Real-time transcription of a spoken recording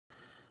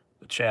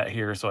chat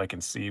here so I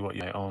can see what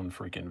my own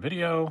freaking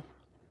video.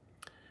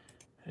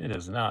 It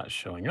is not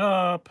showing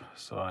up,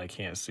 so I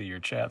can't see your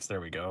chats. There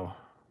we go.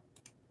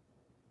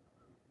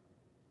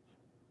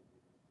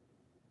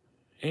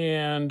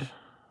 And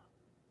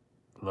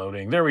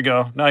loading. There we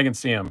go. Now I can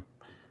see them.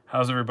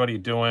 How's everybody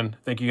doing?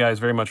 Thank you guys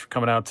very much for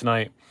coming out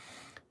tonight.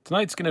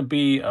 Tonight's going to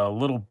be a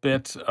little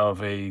bit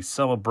of a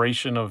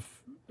celebration of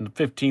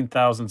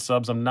 15,000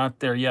 subs. I'm not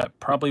there yet.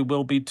 Probably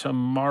will be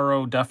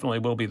tomorrow. Definitely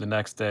will be the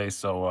next day.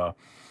 So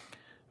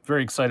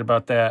very excited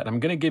about that. I'm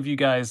going to give you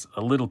guys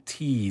a little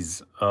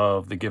tease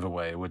of the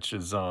giveaway, which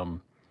is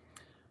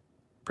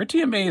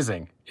pretty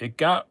amazing. It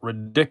got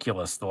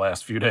ridiculous the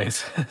last few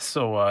days.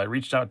 So I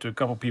reached out to a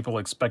couple people,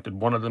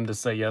 expected one of them to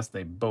say yes.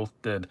 They both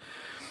did.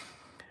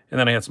 And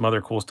then I had some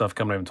other cool stuff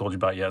coming I haven't told you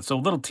about yet. So a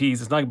little tease.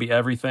 It's not going to be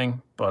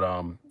everything,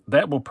 but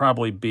that will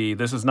probably be,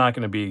 this is not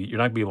going to be, you're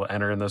not going to be able to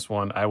enter in this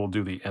one. I will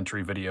do the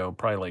entry video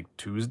probably like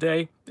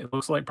Tuesday. It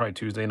looks like probably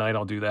Tuesday night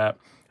I'll do that.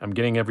 I'm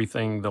getting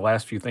everything, the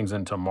last few things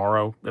in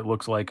tomorrow, it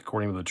looks like,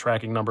 according to the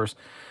tracking numbers.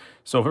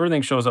 So if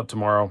everything shows up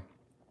tomorrow,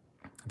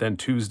 then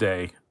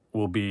Tuesday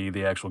will be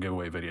the actual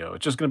giveaway video.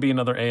 It's just going to be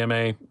another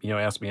AMA,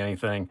 ask me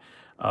anything.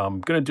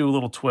 I'm going to do a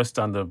little twist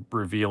on the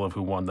reveal of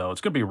who won, though.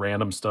 It's going to be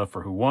random stuff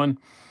for who won.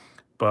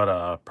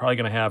 But probably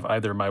going to have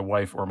either my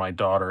wife or my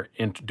daughter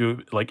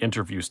do like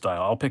interview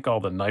style. I'll pick all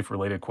the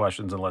knife-related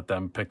questions and let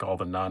them pick all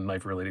the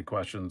non-knife-related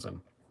questions,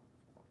 and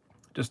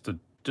just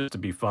to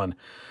be fun.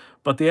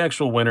 But the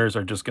actual winners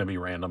are just going to be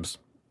randoms.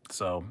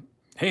 So,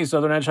 hey,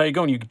 Southern Edge, how you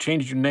going? You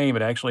changed your name.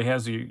 It actually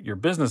has your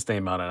business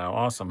name on it now.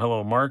 Awesome.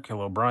 Hello, Mark.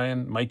 Hello,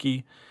 Brian,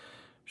 Mikey,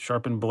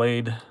 Sharpen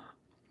Blade,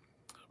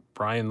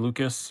 Brian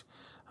Lucas.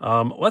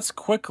 Let's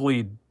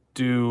quickly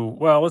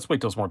let's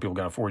wait till some more people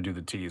get on before we do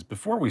the tease.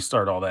 Before we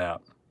start all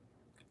that,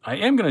 I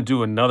am going to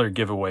do another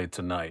giveaway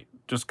tonight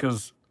just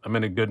because I'm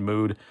in a good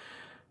mood,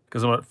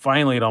 because I'm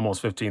finally at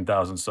almost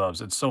 15,000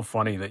 subs. It's so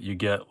funny that you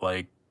get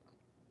like,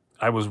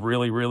 I was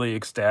really, really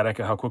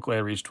ecstatic at how quickly I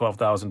reached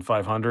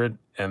 12,500.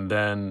 And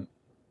then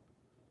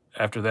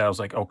after that, I was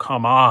like, oh,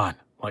 come on.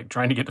 Like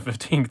trying to get to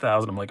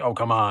 15,000. I'm like, oh,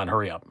 come on,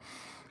 hurry up.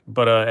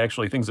 But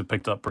actually things have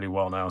picked up pretty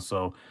well now.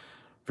 So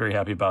very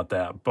happy about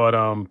that. But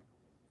I'm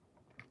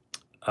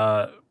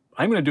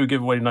going to do a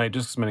giveaway tonight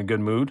just because I'm in a good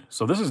mood.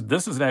 So this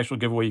is an actual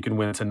giveaway you can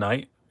win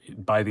tonight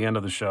by the end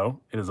of the show.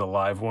 It is a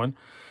live one.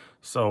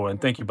 So, and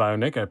thank you,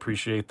 BioNick. I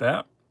appreciate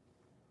that.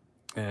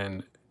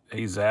 And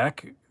hey,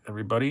 Zach,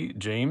 everybody,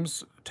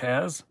 James,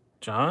 Taz,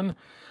 John.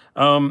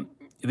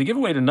 The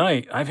giveaway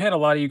tonight, I've had a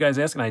lot of you guys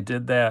asking. I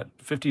did that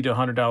 $50 to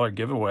 $100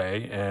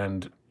 giveaway.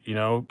 And,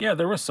 yeah,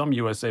 there was some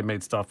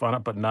USA-made stuff on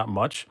it, but not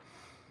much.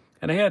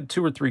 And I had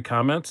 2 or 3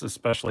 comments,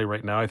 especially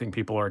right now. I think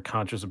people are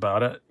conscious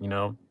about it.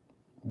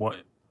 Why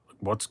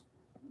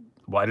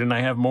didn't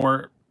I have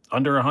more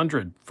under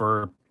 100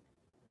 for,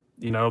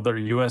 they're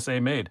USA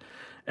made?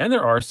 And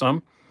there are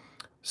some.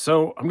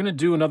 So I'm going to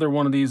do another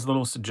one of these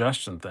little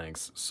suggestion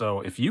things. So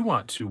if you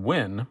want to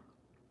win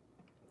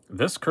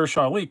this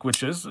Kershaw Leak,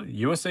 which is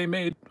USA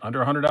made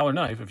under $100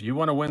 knife, if you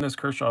want to win this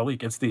Kershaw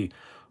Leak, it's the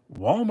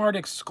Walmart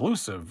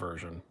exclusive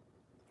version,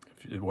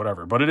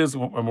 whatever. But it is a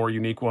more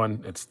unique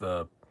one. It's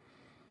the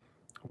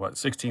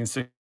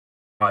 1665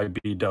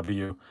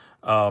 BW.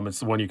 It's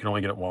the one you can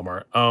only get at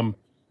Walmart.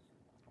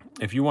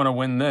 If you want to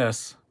win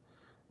this,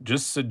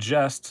 just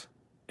suggest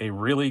a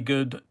really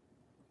good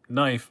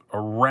knife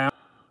around.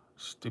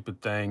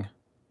 Stupid thing.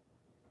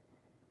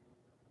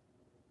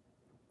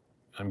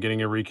 I'm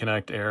getting a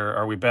reconnect error.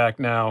 Are we back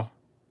now?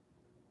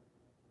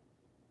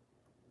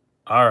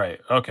 All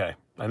right. Okay.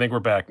 I think we're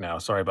back now.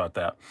 Sorry about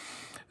that.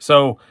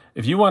 So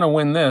if you want to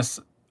win this,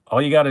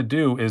 all you got to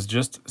do is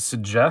just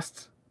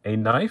suggest a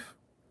knife,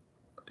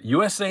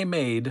 USA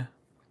made,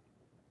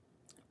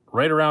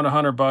 right around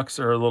 $100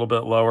 or a little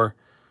bit lower.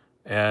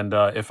 And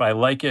if I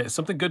like it,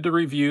 something good to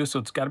review. So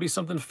it's got to be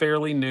something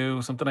fairly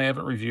new, something I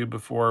haven't reviewed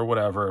before or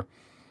whatever.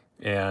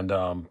 And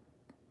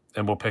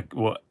we'll pick,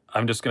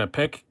 I'm just going to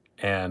pick,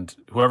 and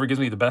whoever gives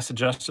me the best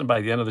suggestion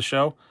by the end of the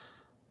show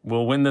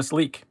will win this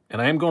leak.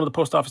 And I am going to the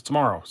post office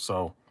tomorrow.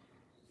 So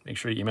make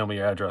sure you email me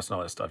your address and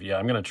all that stuff. Yeah,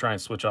 I'm going to try and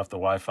switch off the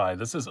Wi-Fi.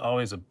 This is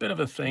always a bit of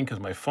a thing because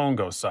my phone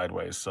goes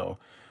sideways. So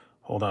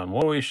hold on.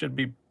 Well, we should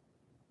be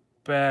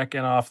back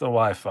and off the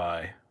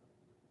Wi-Fi.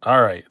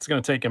 All right. It's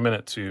going to take a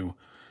minute to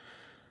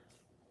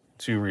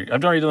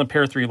I've already done the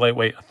Pair 3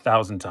 lightweight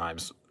 1,000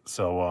 times.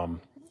 So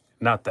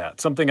not that.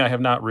 Something I have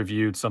not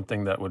reviewed,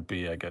 something that would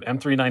be a good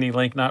M390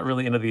 link, not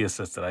really into the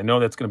assisted. I know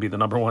that's going to be the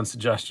 #1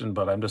 suggestion,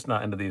 but I'm just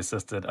not into the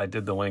assisted. I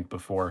did the link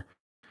before.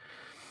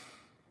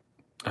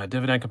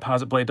 Dividend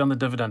composite blade, done the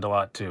Dividend a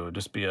lot too. It'd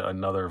just be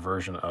another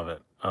version of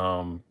it.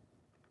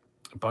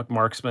 Buck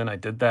Marksman, I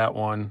did that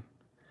one.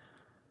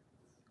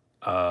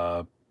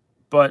 But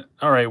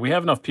all right, we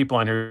have enough people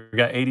on here. We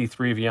got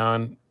 83 of you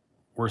on.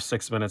 We're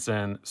 6 minutes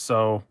in.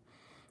 So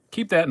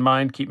keep that in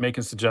mind. Keep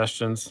making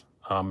suggestions.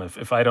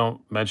 If I don't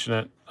mention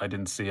it, I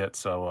didn't see it.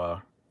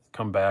 So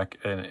come back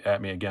and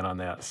at me again on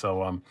that.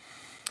 So,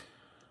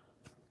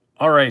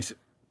 all right.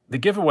 The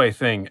giveaway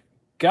thing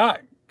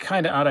got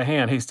kind of out of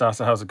hand. Hey,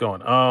 Stasa, how's it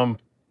going?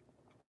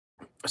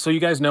 So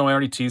you guys know I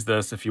already teased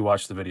this if you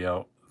watched the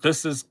video.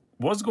 This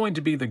was going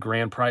to be the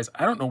grand prize.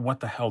 I don't know what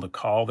the hell to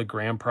call the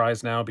grand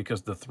prize now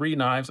because the 3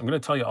 knives, I'm going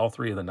to tell you all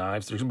 3 of the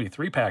knives. There's going to be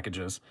 3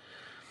 packages.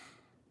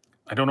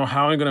 I don't know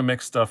how I'm going to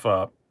mix stuff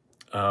up.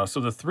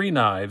 So the 3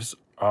 knives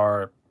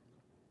are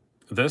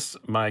this,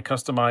 my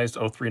customized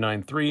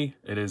 0393.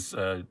 It is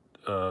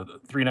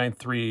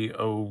 3930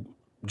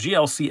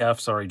 GLCF,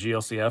 sorry,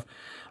 GLCF,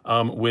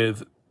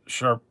 with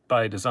Sharp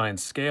by Design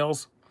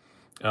scales.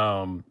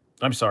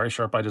 I'm sorry,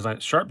 Sharp by Design,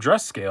 Sharp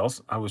dress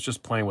scales. I was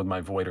just playing with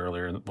my void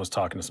earlier and was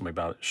talking to somebody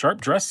about it. Sharp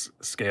dress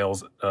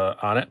scales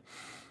on it.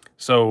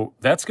 So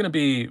that's going to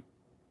be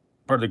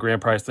part of the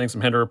grand prize thing. Some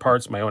hinderer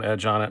parts, my own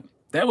edge on it.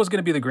 That was going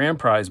to be the grand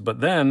prize,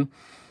 but then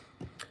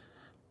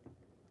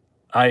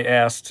I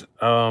asked,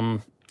 I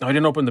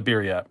didn't open the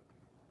beer yet.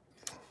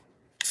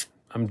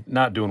 I'm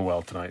not doing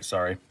well tonight,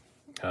 sorry.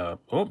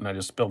 And I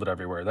just spilled it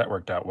everywhere. That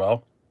worked out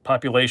well.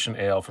 Population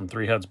Ale from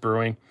Three Heads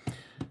Brewing.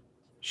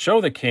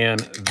 Show the can,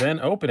 then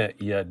open it,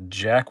 you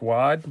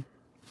jackwad.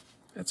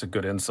 That's a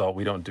good insult.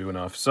 We don't do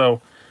enough. So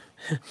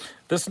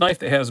this knife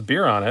that has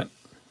beer on it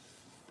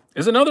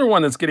is another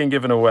one that's getting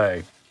given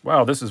away.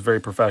 Wow, this is very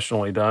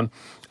professionally done.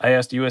 I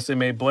asked USA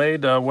Made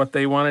Blade what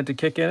they wanted to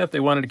kick in, if they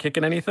wanted to kick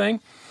in anything.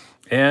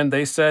 And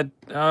they said,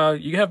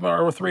 you have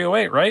our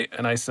 308, right?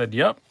 And I said,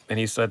 yep. And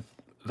he said,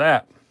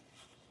 that.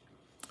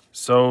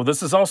 So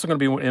this is also going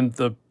to be in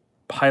the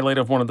highlight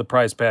of one of the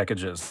prize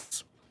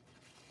packages.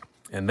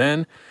 And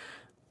then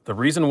the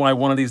reason why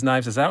one of these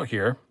knives is out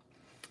here,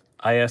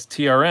 I asked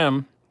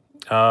TRM,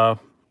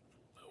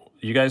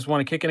 you guys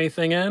want to kick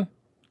anything in?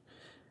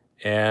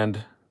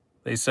 And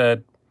they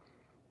said,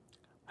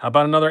 how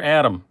about another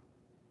Atom?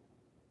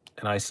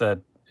 And I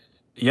said,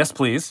 yes,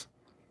 please.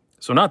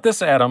 So not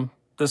this Atom.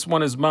 This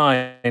one is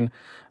mine.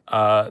 There's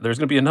going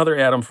to be another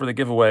Atom for the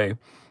giveaway.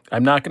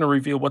 I'm not going to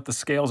reveal what the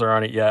scales are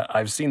on it yet.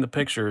 I've seen the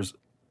pictures.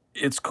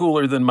 It's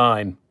cooler than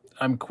mine.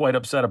 I'm quite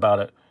upset about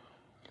it.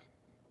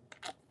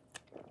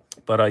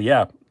 But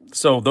yeah,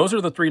 so those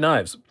are the 3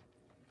 knives.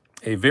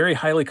 A very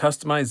highly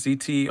customized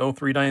ZT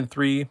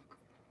 0393,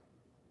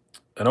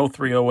 an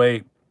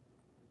 0308,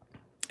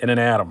 and an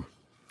Atom.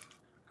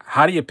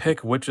 How do you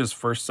pick which is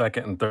first,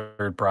 second, and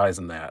third prize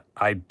in that?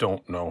 I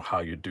don't know how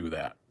you do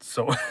that.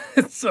 So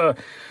it's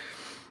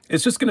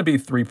just going to be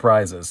 3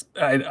 prizes.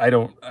 I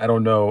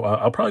don't know.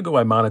 I'll probably go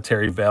by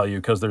monetary value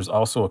because there's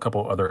also a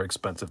couple other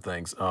expensive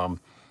things.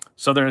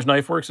 Southerners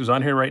Knife Works, who's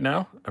on here right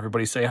now.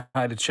 Everybody say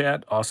hi to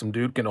Chad. Awesome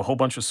dude. Getting a whole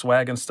bunch of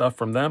swag and stuff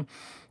from them.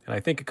 And I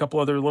think a couple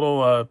other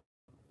little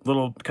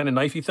kind of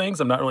knifey things.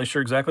 I'm not really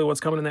sure exactly what's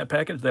coming in that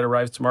package that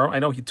arrives tomorrow. I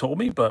know he told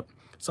me, but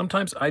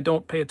sometimes I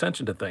don't pay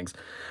attention to things.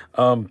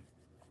 So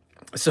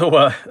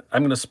I'm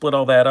going to split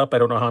all that up. I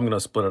don't know how I'm going to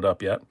split it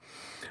up yet.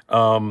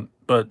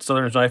 But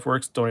Southerners Knife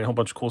Works donated a whole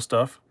bunch of cool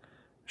stuff.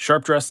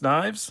 Sharp Dress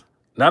Knives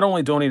not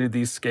only donated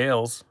these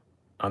scales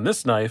on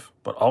this knife,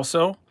 but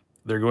also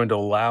they're going to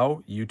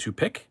allow you to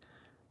pick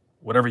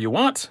whatever you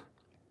want.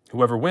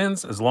 Whoever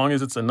wins, as long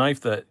as it's a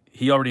knife that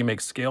he already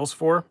makes scales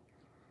for,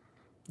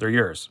 they're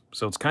yours.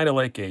 So it's kind of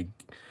like a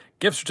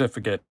gift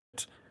certificate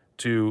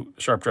to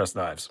Sharp Dress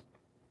Knives,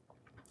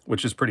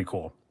 which is pretty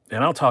cool.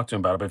 And I'll talk to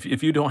him about it. But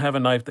if you don't have a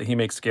knife that he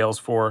makes scales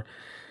for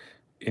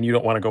and you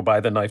don't want to go buy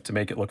the knife to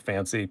make it look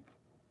fancy,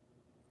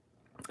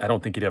 I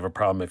don't think he'd have a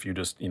problem if you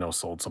just,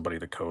 sold somebody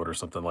the code or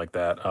something like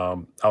that.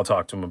 I'll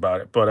talk to him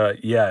about it.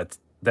 But yeah,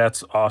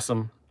 that's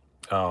awesome.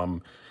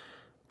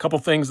 Couple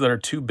things that are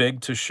too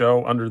big to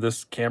show under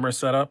this camera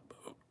setup.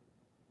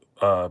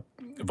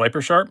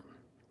 Viper Sharp,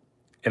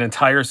 an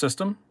entire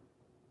system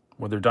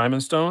with their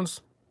diamond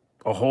stones,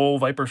 a whole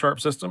Viper Sharp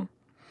system.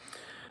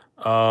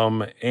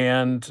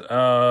 And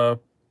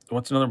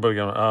what's another big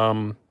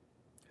one?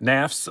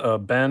 NAF's,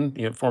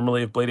 Ben,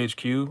 formerly of Blade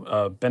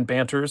HQ, Ben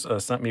Banters,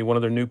 sent me one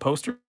of their new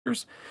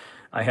posters.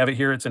 I have it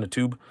here. It's in a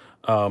tube.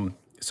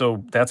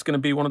 So that's going to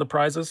be one of the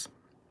prizes.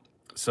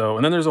 So,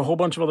 and then there's a whole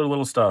bunch of other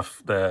little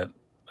stuff that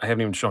I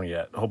haven't even shown you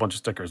yet. A whole bunch of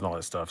stickers and all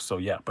that stuff. So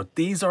yeah, but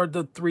these are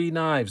the 3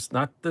 knives,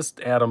 not this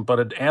Atom, but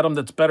an Atom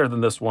that's better than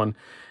this one.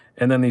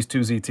 And then these 2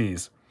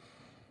 ZTs.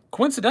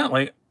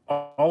 Coincidentally,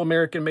 all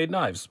American made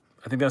knives.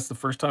 I think that's the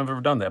first time I've ever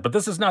done that. But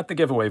this is not the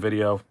giveaway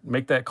video.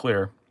 Make that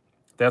clear.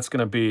 That's going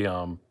to be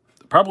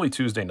probably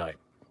Tuesday night.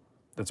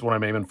 That's what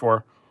I'm aiming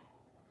for.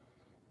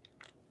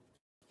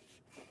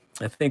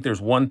 I think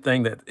there's one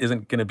thing that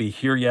isn't going to be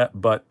here yet,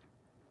 but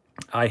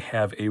I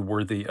have a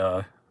worthy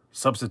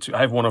substitute.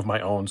 I have one of my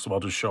own, so I'll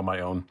just show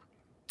my own.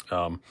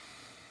 And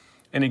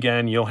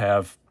again, you'll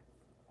have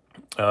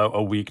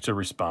a week to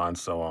respond,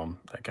 so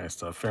that kind of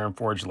stuff. Fair and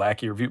Forge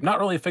Lackey review. Not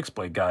really a fixed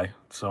blade guy,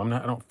 so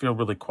I don't feel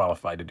really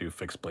qualified to do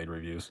fixed blade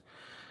reviews.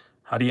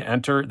 How do you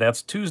enter?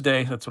 That's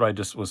Tuesday. That's what I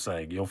just was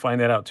saying. You'll find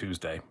that out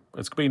Tuesday.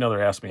 It's going to be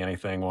another Ask Me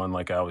Anything one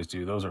like I always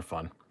do. Those are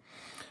fun.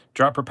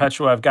 Drop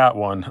Perpetua, I've got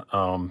one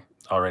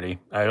already.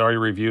 I already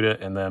reviewed it,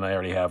 and then I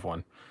already have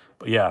one.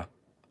 But yeah,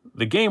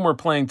 the game we're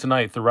playing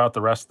tonight throughout the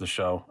rest of the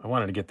show, I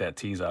wanted to get that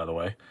tease out of the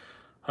way.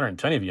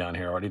 110 of you on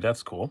here already.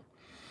 That's cool.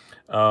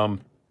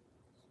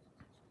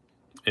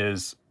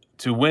 Is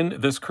to win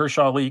this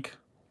Kershaw leak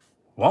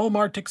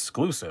Walmart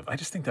exclusive. I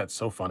just think that's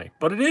so funny,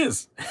 but it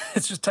is.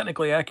 It's just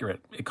technically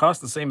accurate. It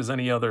costs the same as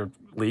any other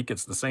leak.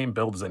 It's the same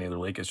build as any other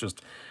leak. It's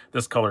just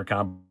this color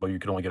combo you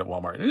can only get at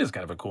Walmart. And it is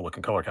kind of a cool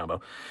looking color combo.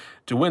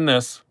 To win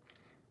this,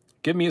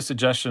 give me a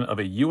suggestion of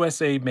a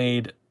USA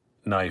made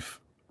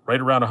knife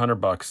right around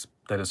 $100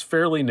 that is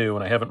fairly new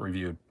and I haven't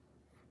reviewed.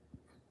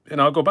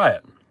 And I'll go buy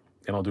it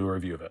and I'll do a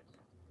review of it.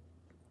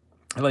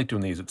 I like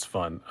doing these. It's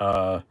fun.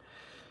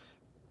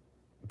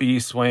 B.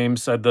 Swaim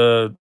said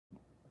the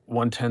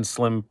 110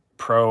 Slim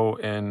Pro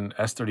and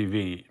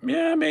S30V.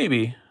 Yeah,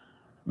 maybe.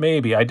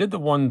 Maybe. I did the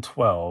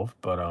 112,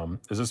 but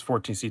is this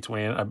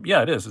 14C20?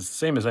 Yeah, it is. It's the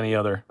same as any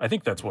other. I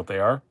think that's what they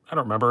are. I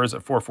don't remember. Is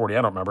it 440?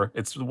 I don't remember.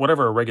 It's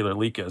whatever a regular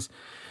leak is.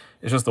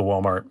 It's just the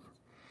Walmart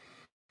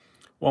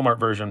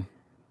version.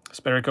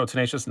 Spyderco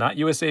Tenacious, not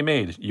USA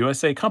made.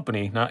 USA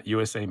company, not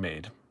USA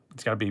made.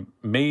 It's got to be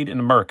made in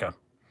America.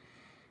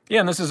 Yeah,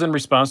 and this is in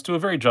response to a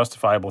very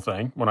justifiable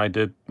thing. When I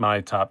did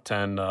my top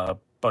 10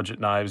 budget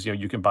knives,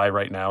 you can buy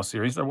right now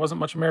series, there wasn't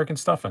much American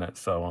stuff in it.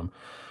 So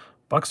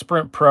Buck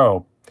Sprint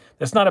Pro.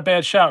 That's not a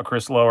bad shout,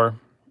 Chris Lower.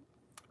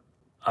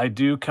 I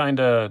do kind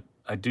of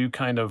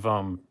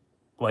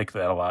like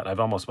that a lot. I've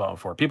almost bought one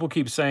before. People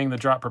keep saying the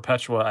Drop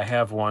Perpetua. I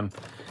have one,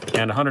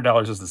 and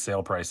 $100 is the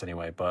sale price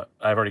anyway, but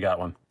I've already got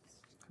one.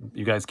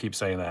 You guys keep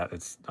saying that.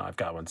 I've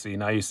got one. See,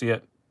 now you see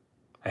it.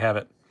 I have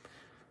it.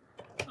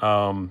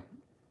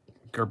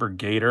 Gerber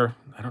Gator.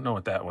 I don't know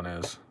what that one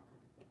is.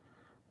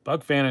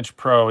 Buck Vantage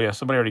Pro. Yeah,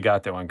 somebody already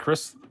got that one.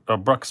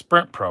 Buck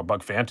Sprint Pro.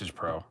 Buck Vantage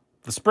Pro.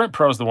 The Sprint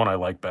Pro is the one I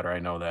like better. I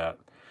know that.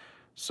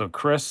 So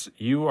Chris,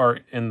 you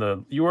are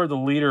the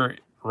leader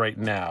right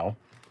now.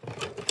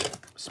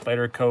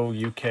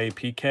 Spyderco UK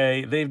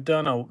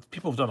PK.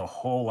 People have done a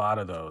whole lot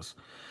of those.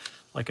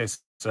 Like I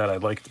said,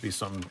 I'd like it to be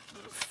something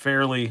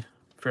fairly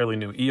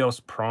new. EOS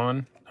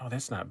Prawn. Oh,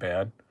 that's not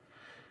bad.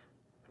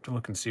 I have to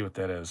look and see what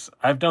that is.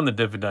 I've done the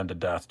Dividend to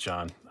death,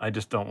 John. I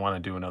just don't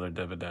want to do another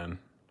Dividend.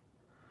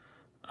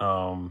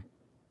 Benchmade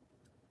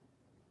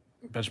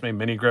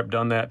Mini Grip,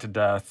 done that to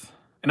death.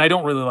 And I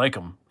don't really like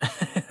them.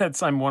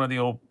 I'm one of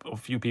the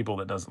few people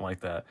that doesn't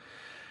like that.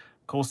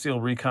 Cold Steel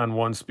Recon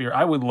 1 Spear.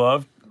 I would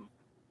love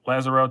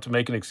Lazaro to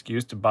make an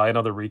excuse to buy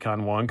another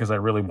Recon 1 because I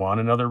really want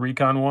another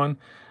Recon 1.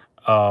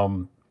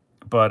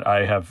 But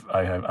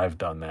I've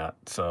done that.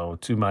 So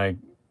I'm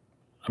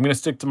going to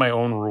stick to my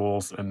own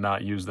rules and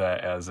not use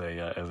that as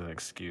an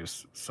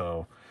excuse.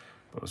 So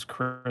it was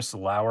Chris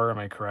Lauer. Am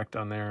I correct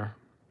on there?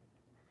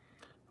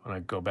 I'm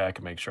going to go back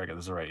and make sure I get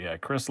this right. Yeah,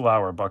 Chris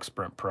Lauer, Buck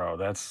Sprint Pro.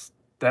 That's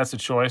a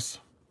choice.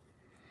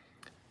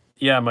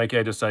 Yeah, Mike,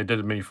 I did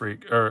a Mini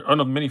Freak. No,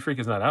 the Mini Freak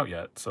is not out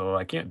yet, so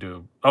I can't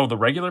do... Oh, the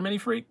regular Mini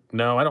Freak?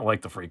 No, I don't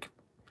like the Freak.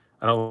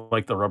 I don't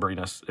like the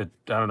rubberiness. I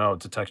don't know,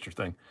 it's a texture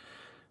thing.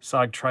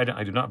 SOG Trident,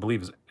 I do not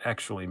believe is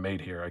actually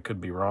made here. I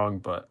could be wrong,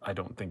 but I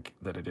don't think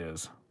that it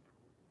is.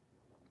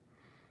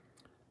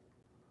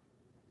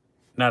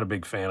 Not a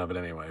big fan of it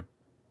anyway.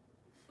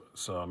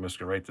 So I'm just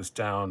going to write this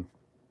down.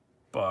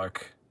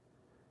 Buck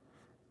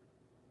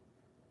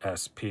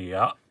SP.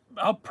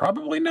 I'll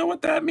probably know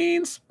what that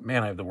means.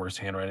 Man, I have the worst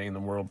handwriting in the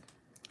world.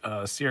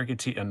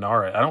 CRKT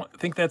Inara. I don't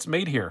think that's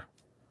made here.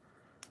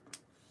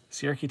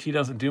 CRKT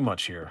doesn't do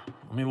much here.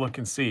 Let me look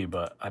and see,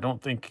 but I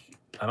don't think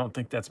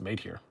that's made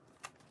here.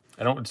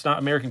 It's not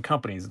American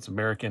companies, it's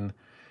American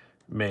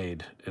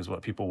made is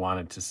what people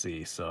wanted to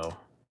see. So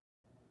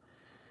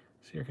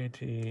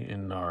CRKT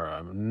Inara.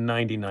 I'm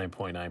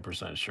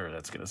 99.9% sure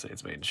that's going to say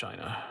it's made in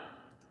China.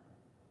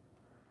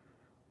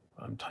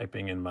 I'm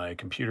typing in my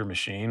computer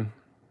machine.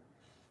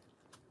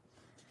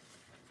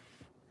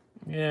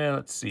 Yeah,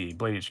 let's see.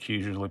 Blade HQ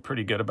is usually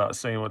pretty good about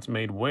saying what's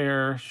made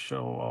where.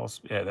 Show all.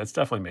 Yeah, that's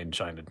definitely made in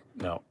China.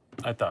 No,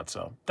 I thought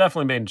so.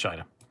 Definitely made in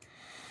China.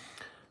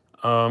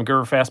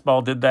 Gerber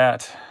Fastball did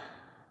that.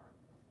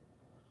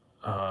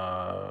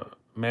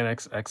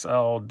 Manix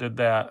XL did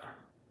that.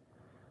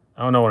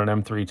 I don't know what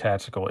an M3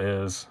 Tactical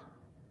is.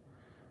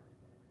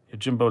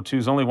 Jimbo 2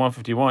 is only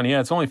 $151. Yeah,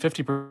 it's only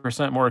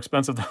 50% more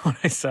expensive than what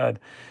I said.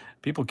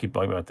 People keep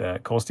bugging about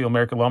that. Cold Steel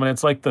American Lawman.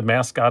 It's like the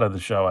mascot of the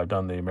show. I've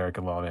done the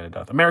American Lawman to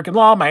death. American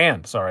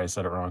Lawman. Sorry, I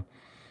said it wrong.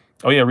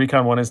 Oh, yeah,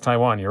 Recon 1 is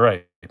Taiwan. You're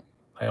right.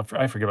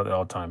 I forget about that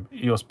all the time.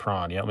 EOS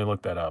Prawn. Yeah, let me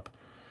look that up.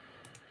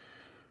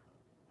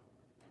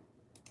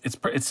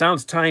 It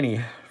sounds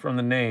tiny from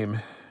the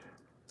name.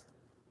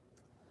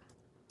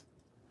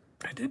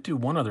 I did do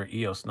one other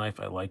EOS knife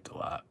I liked a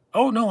lot.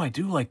 Oh, no, I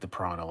do like the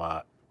Prawn a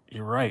lot.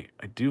 You're right.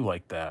 I do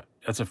like that.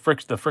 That's the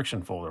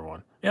friction folder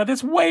one. Yeah,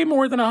 that's way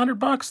more than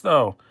 $100,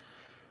 though.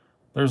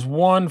 There's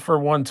one for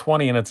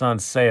 $120 and it's on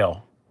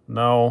sale.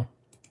 No.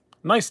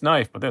 Nice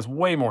knife, but that's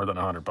way more than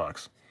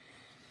 $100.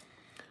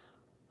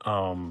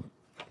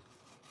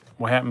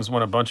 What happens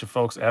when a bunch of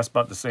folks ask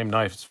about the same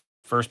knife? It's the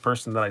first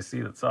person that I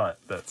see that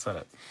said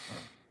it.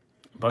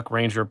 Buck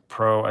Ranger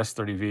Pro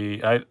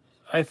S30V.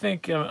 I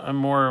think I'm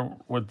more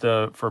with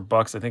for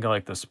Bucks. I think I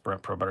like the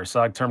Sprint Pro better.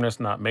 SOG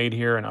Terminus not made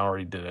here and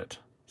already did it.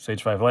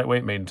 Sage 5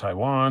 Lightweight made in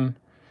Taiwan.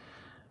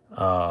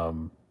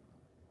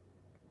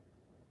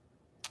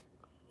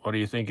 What do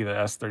you think of the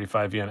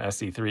S35V and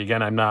SE3?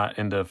 Again, I'm not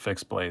into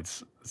fixed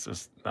blades. It's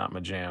just not my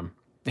jam.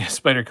 Yeah,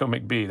 Spyderco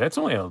McBee. That's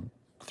only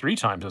 3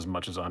 times as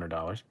much as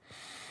 $100.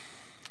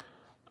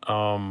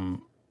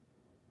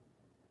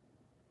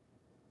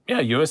 Yeah,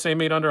 USA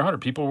made under 100.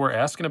 People were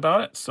asking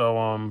about it,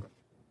 so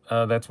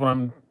that's what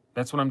I'm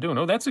doing.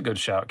 Oh, that's a good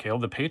shout,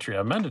 Caleb. The Patriot.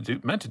 I meant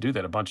to do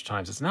that a bunch of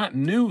times. It's not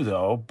new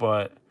though,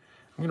 but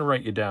I'm gonna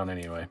write you down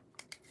anyway.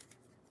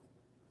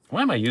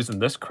 Why am I using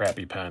this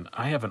crappy pen?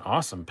 I have an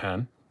awesome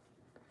pen,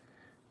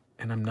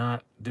 and I'm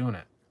not doing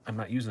it. I'm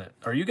not using it.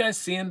 Are you guys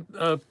seeing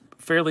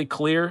fairly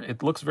clear?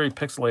 It looks very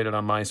pixelated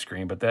on my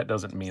screen, but that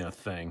doesn't mean a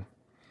thing.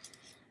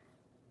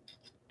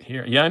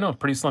 Here, yeah, I know,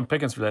 pretty slim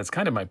pickings for that. It's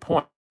kind of my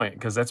point,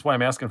 because that's why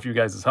I'm asking for you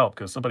guys' help,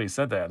 because somebody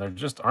said that, and there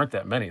just aren't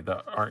that many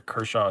that aren't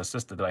Kershaw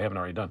assisted that I haven't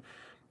already done.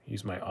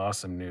 Use my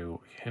awesome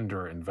new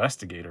Hinder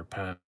Investigator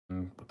pen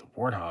with the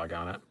warthog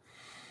on it.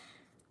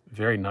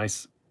 Very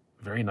nice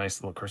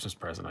little Christmas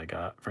present I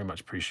got. Very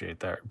much appreciate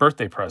that.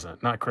 Birthday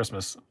present, not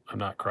Christmas. I'm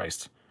not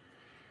Christ.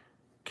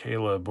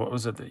 Caleb, what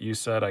was it that you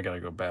said? I got to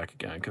go back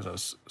again because I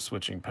was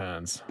switching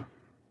pens.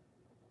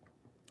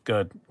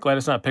 Good. Glad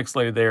it's not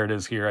pixelated. There it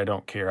is here. I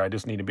don't care. I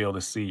just need to be able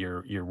to see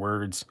your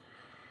words.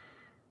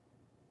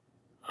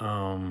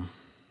 Oh,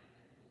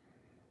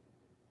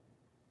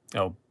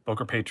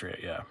 Boker Patriot,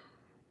 yeah.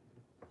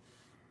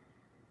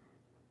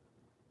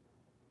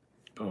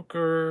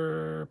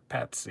 Boker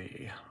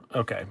Patsy.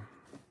 Okay.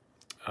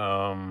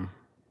 Spyderco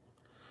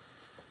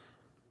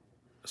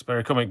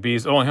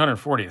McBee's only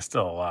 140 is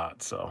still a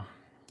lot, so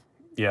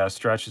yeah,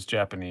 Stretch is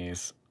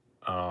Japanese.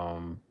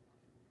 Bare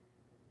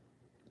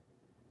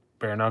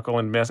knuckle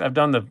and miss. I've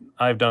done the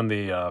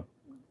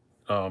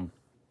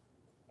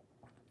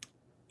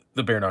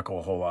bare knuckle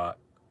a whole lot.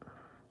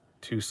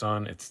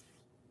 Tucson, it's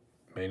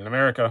made in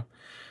America.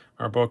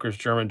 Our Boker's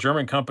German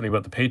company,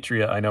 but the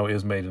Patriot I know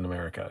is made in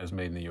America, is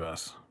made in the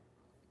U.S.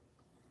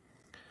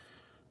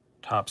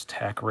 Topps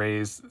tack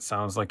raise,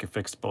 sounds like a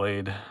fixed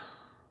blade.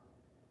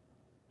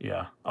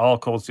 Yeah, all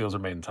cold steels are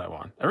made in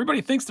Taiwan.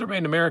 Everybody thinks they're made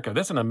in America.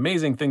 That's an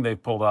amazing thing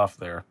they've pulled off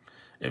there.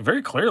 It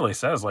very clearly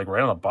says, like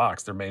right on the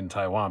box, they're made in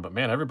Taiwan. But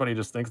man, everybody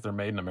just thinks they're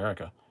made in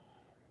America.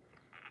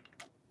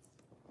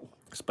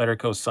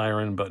 Spyderco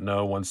Siren, but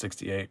no,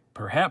 168.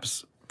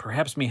 Perhaps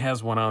me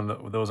has one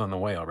on those on the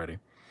way already.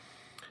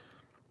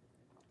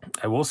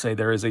 I will say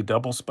there is a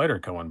double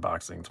Spyderco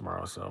unboxing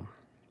tomorrow. So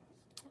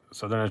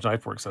Southern Edge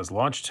Knife Works says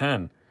launch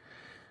 10.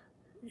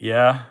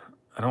 Yeah,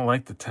 I don't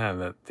like the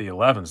 10. The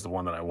 11 is the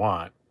one that I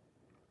want.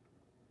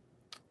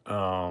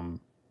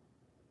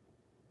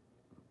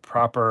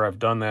 Proper, I've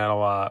done that a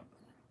lot.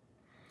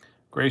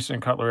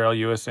 Grayson Cutler L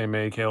USA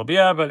made, Caleb.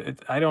 Yeah, but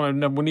I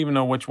wouldn't even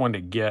know which one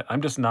to get.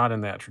 I'm just not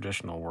in that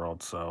traditional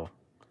world. So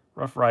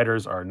Rough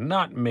Riders are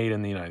not made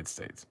in the United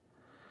States.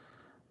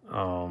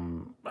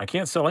 I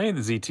can't sell any of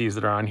the ZTs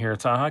that are on here,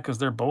 Taha, because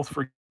they're both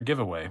for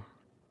giveaway.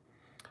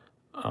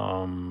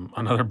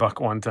 Another buck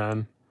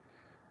 110.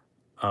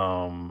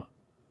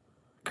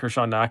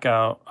 Kershaw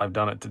Knockout, I've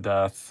done it to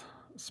death.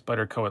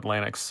 Spyderco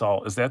Atlantic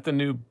Salt. Is that the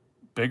new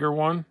bigger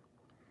one?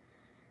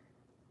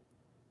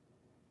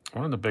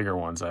 One of the bigger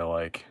ones I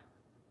like.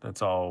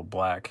 That's all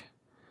black.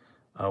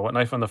 What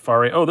knife on the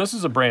far right? Oh, this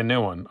is a brand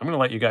new one. I'm going to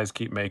let you guys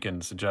keep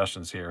making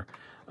suggestions here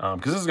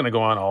because this is going to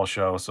go on all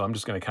show, so I'm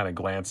just going to kind of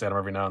glance at them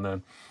every now and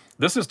then.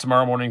 This is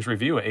tomorrow morning's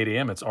review at 8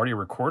 a.m. It's already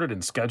recorded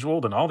and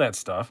scheduled and all that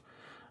stuff.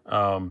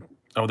 Oh,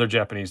 they're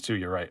Japanese too.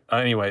 You're right.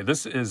 Anyway,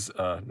 this is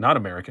not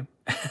American.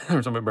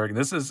 There's some American.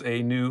 This is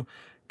a new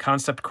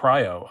Concept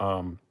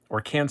Cryo,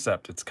 or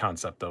Cancept. It's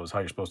Concept, though, is how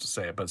you're supposed to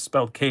say it, but it's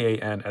spelled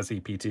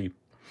K-A-N-S-E-P-T.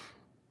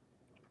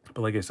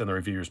 But like I said in the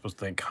review, you're supposed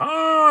to think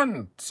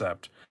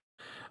Concept.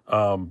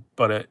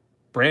 But a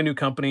brand new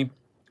company.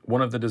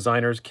 One of the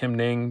designers, Kim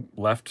Ning,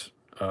 left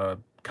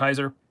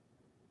Kaiser,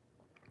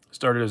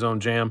 started his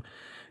own jam.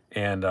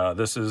 And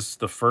this is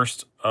the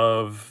first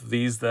of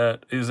these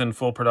that is in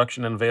full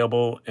production and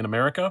available in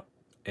America.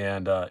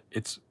 And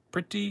it's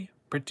pretty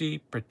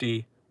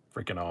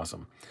freaking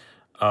awesome.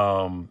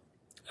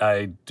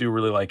 I do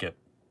really like it.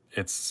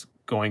 It's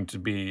going to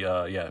be,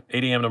 8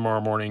 a.m.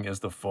 tomorrow morning is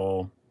the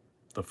full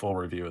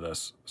review of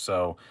this.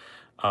 So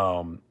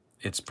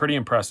it's pretty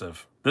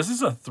impressive. This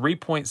is a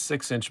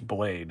 3.6-inch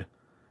blade,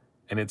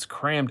 and it's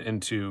crammed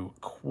into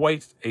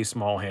quite a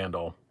small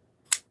handle.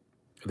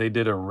 They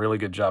did a really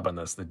good job on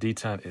this. The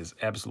detent is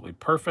absolutely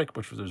perfect,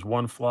 which there's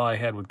one flaw I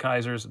had with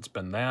Kaiser's. It's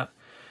been that.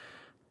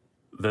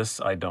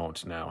 This I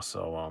don't now.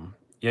 So,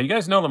 yeah, you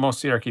guys know that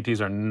most CRKTs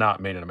are not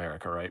made in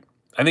America, right?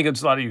 I think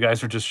it's a lot of you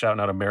guys are just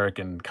shouting out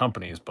American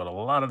companies, but a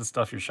lot of the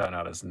stuff you're shouting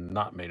out is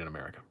not made in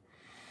America.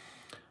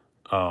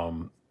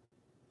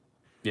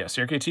 Yeah,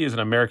 CRKT is an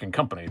American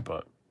company,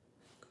 but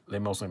they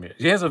mostly made it.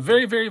 It has a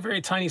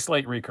very tiny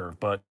slight recurve,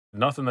 but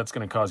nothing that's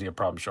going to cause you a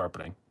problem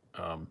sharpening.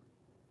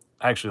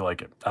 I actually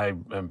like it. I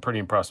am pretty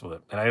impressed with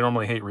it. And I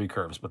normally hate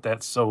recurves, but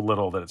that's so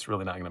little that it's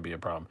really not going to be a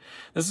problem.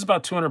 This is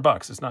about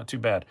 $200. It's not too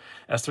bad.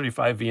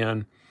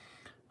 S35VN,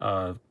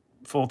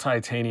 full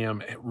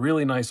titanium,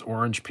 really nice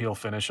orange peel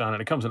finish on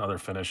it. It comes in other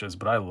finishes,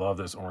 but I love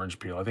this orange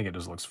peel. I think it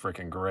just looks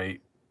freaking great.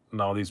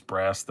 and all these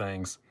brass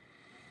things.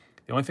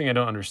 The only thing I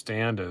don't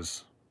understand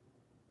is,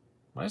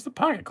 why is the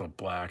pocket clip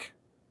black?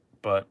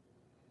 But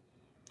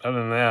other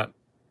than that,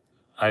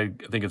 I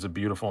think it's a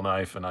beautiful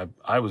knife, and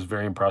I was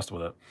very impressed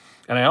with it.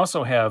 And I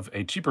also have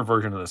a cheaper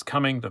version of this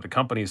coming that the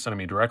company is sending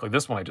me directly.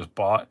 This one I just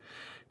bought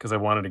because I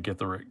wanted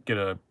to get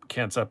a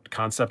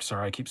concept.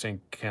 Sorry, I keep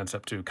saying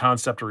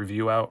concept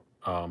review out.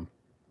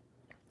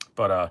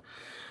 But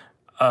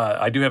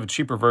I do have a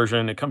cheaper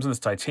version. It comes in this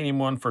titanium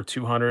one for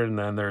 $200, and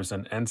then there's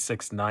an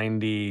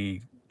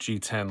N690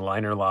 G10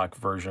 liner lock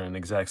version,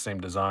 exact same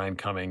design,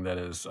 coming that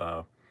is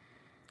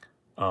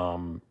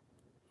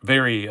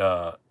very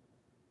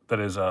that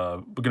is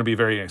going to be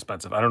very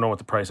expensive. I don't know what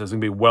the price is. It's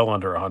going to be well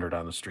under 100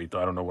 on the street,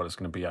 though. I don't know what it's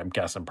going to be. I'm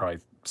guessing probably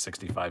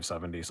 65,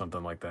 70,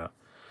 something like that.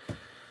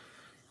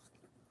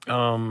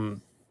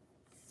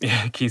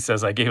 Yeah, Keith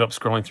says, I gave up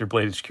scrolling through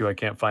Blade HQ. I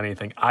can't find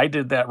anything. I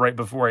did that right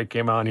before I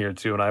came on here,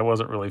 too, and I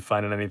wasn't really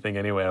finding anything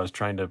anyway. I was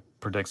trying to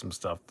predict some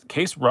stuff.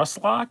 Case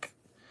rust lock?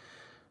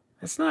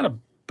 It's not a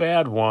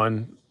bad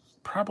one.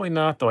 Probably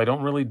not, though. I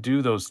don't really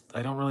do those.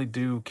 I don't really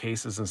do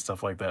cases and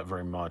stuff like that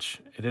very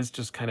much. It is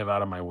just kind of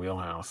out of my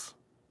wheelhouse.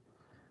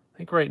 I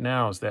think right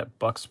now is that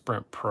Buck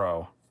Sprint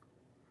Pro.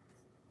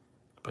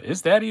 But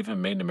is that even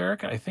made in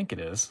America? I think it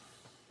is.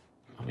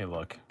 Let me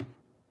look.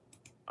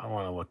 I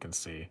want to look and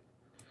see.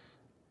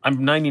 I'm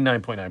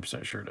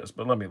 99.9% sure it is,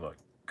 but let me look.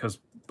 Because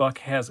Buck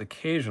has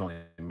occasionally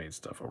made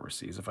stuff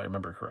overseas, if I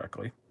remember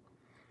correctly.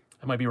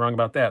 I might be wrong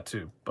about that,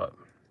 too, but...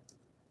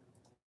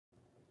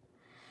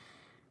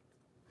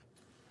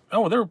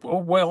 Oh, they're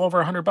well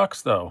over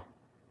 $100, though.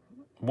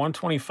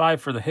 $125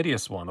 for the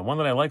hideous one. The one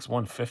that I like is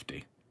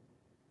 $150.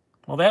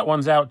 Well, that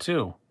one's out,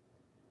 too.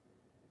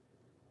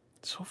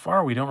 So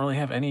far, we don't really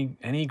have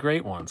any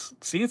great ones.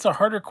 See, it's a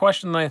harder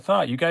question than I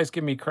thought. You guys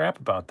give me crap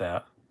about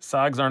that.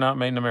 SOGs are not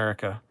made in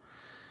America.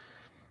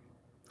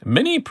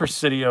 Mini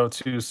Presidio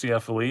 2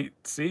 CF Elite.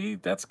 See,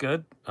 that's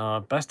good.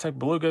 Best Tech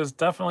Beluga is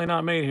definitely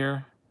not made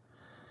here.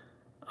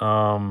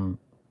 Topps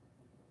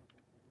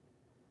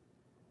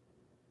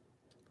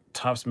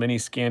Mini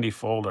Scandi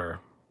Folder.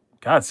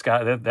 God,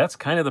 Scott, that's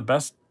kind of the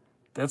best.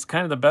 That's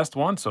kind of the best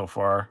one so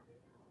far.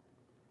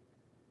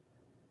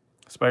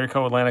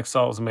 Spyderco Atlantic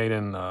Salt was made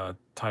in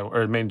Taiwan,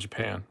 or made in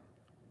Japan.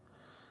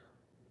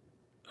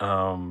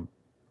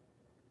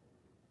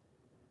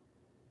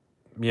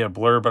 Yeah,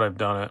 Blur, but I've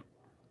done it.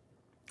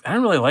 I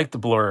don't really like the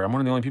Blur. I'm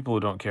one of the only people who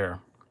don't care.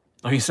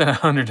 Oh, you said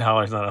 $100,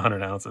 not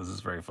 100 ounces. This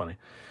is very funny.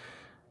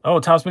 Oh,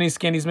 Topps Mini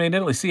Scandies made in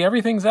Italy. See,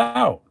 everything's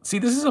out. See,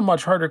 this is a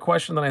much harder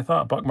question than I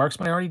thought. Buck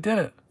Marksman, I already did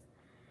it.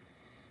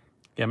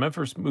 Yeah,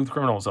 Memphis Smooth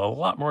Criminal is a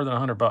lot more than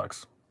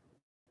 $100.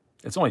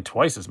 It's only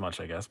twice as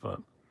much, I guess, but...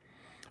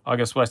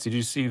 August West, did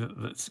you see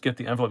get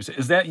the envelope?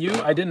 Is that you?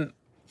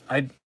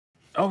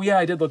 Oh yeah,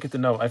 I did look at the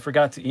note. I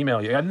forgot to email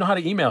you. I didn't know how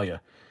to email you.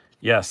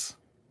 Yes,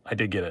 I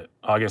did get it.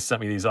 August sent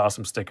me these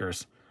awesome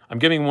stickers. I'm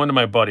giving one to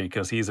my buddy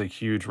because he's a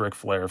huge Ric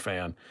Flair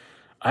fan.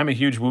 I'm a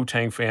huge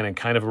Wu-Tang fan and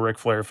kind of a Ric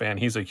Flair fan.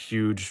 He's a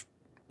huge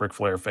Ric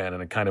Flair fan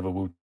and a kind of a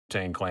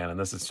Wu-Tang clan, and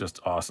this is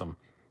just awesome.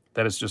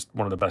 That is just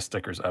one of the best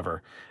stickers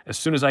ever. As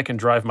soon as I can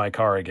drive my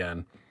car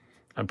again,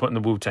 I'm putting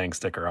the Wu-Tang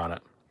sticker on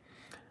it.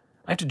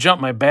 I have to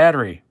jump my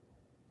battery.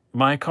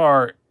 My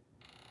car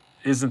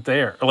isn't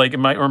there. Like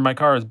my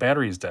car's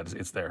battery is dead.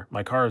 It's there.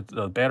 My car,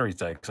 the battery's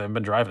dead because I haven't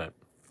been driving it.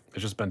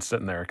 It's just been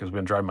sitting there because we've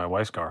been driving my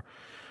wife's car.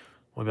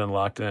 We've been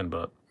locked in,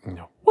 but you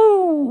know,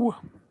 woo!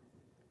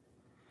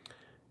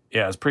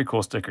 Yeah, it's a pretty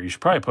cool sticker. You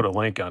should probably put a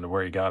link on to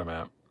where you got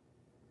them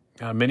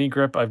at. Mini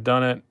grip, I've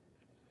done it.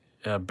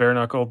 Bare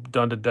knuckle,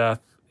 done to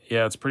death.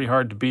 Yeah, it's pretty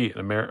hard to beat.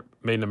 Made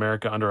in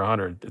America under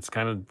 100. It's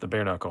kind of the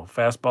bare knuckle.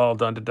 Fastball,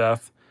 done to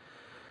death.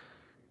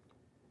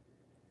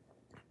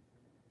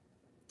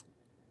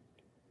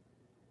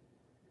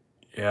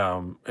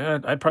 Yeah,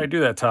 I'd probably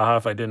do that, Taha,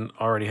 if I didn't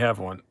already have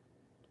one.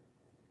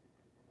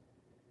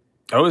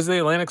 Oh, is the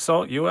Atlantic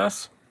Salt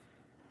U.S.?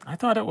 I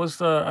thought it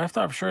was, I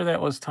thought for sure that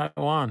was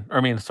Taiwan. Or,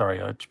 I mean, sorry,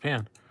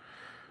 Japan.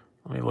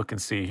 Let me look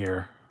and see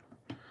here.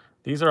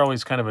 These are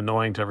always kind of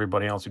annoying to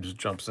everybody else who just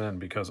jumps in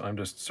because I'm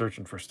just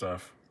searching for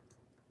stuff.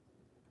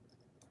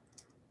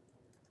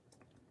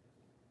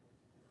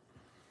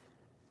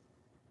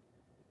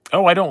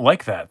 Oh, I don't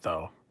like that,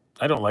 though.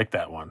 I don't like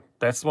that one.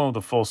 That's the one with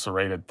the full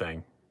serrated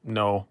thing.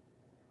 No.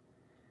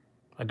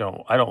 I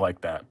don't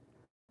like that.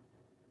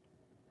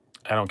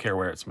 I don't care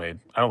where it's made.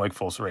 I don't like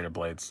full serrated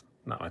blades.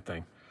 Not my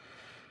thing.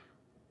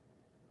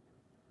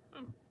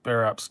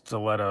 Bear up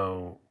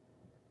stiletto.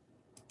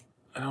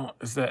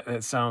 That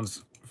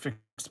sounds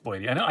fixed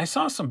bladey. I know I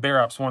saw some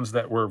Bear Ops ones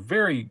that were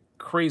very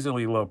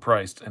crazily low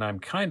priced, and I'm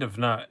kind of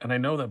not, and I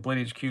know that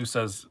Blade HQ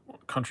says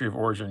country of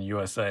origin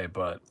USA,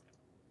 but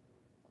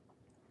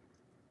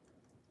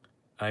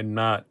I'm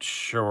not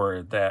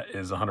sure that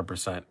is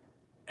 100%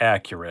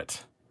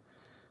 accurate.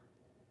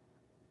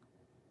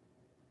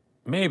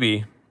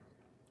 Maybe.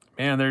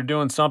 Man, they're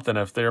doing something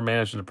if they're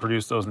managing to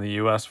produce those in the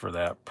US for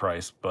that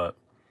price, but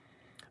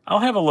I'll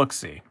have a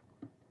look-see.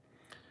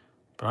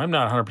 But I'm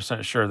not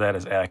 100% sure that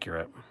is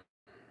accurate.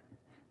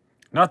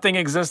 Nothing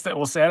exists that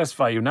will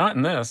satisfy you. Not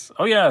in this.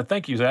 Oh, yeah.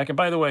 Thank you, Zach. And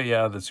by the way,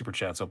 yeah, the super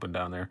chat's open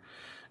down there.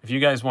 If you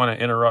guys want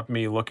to interrupt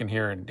me looking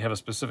here and have a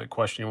specific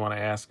question you want to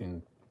ask,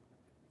 and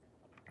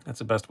that's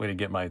the best way to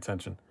get my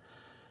attention.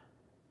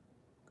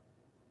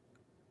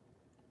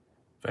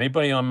 If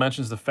anybody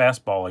mentions the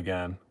fastball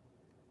again,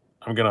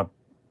 I'm going to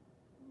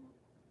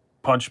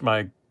punch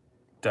my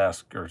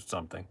desk or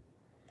something.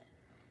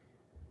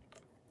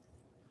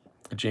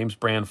 James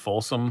Brand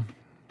Folsom.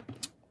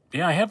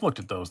 Yeah, I have looked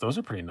at those. Those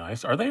are pretty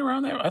nice. Are they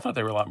around there? I thought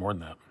they were a lot more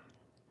than that.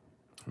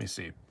 Let me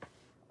see.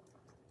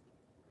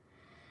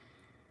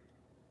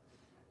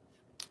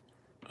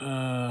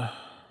 Yeah,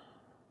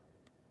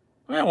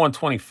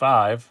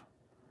 125.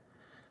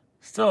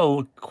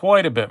 Still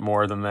quite a bit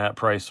more than that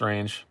price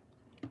range.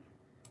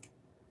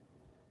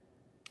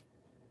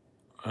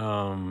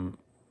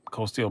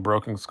 Cold Steel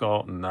Broken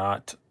Skull,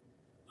 not,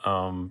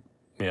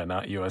 yeah,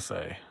 not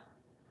USA.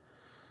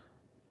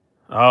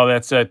 Oh,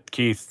 that's it,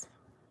 Keith.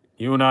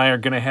 You and I are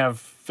going to have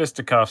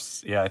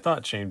fisticuffs. Yeah, I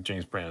thought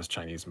James Brand is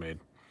Chinese made.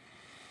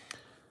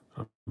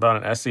 About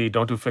an SE,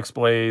 don't do fixed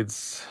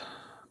blades.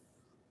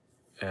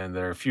 And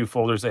there are a few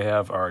folders they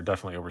have are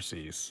definitely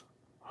overseas.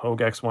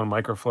 Hogue X1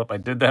 Microflip, I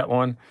did that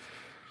one.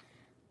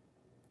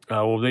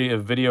 Will there be a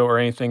video or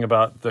anything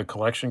about the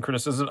collection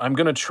criticism? I'm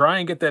going to try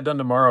and get that done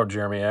tomorrow,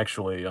 Jeremy,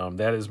 actually.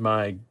 That is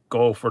my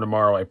goal for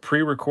tomorrow. I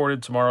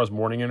pre-recorded tomorrow's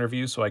morning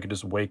interview so I could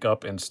just wake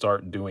up and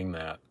start doing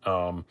that.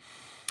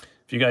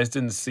 If you guys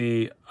didn't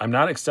see, I'm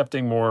not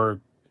accepting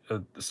more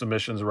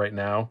submissions right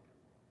now.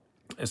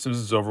 As soon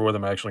as it's over with,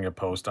 I'm actually going to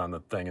post on the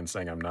thing and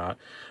saying I'm not.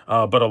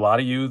 But a lot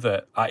of you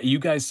you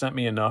guys sent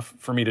me enough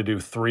for me to do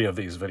 3 of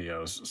these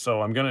videos.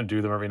 So I'm going to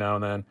do them every now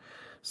and then.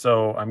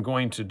 So I'm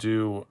going to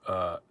do,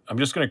 I'm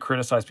just going to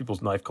criticize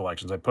people's knife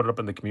collections. I put it up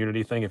in the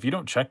community thing. If you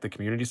don't check the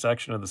community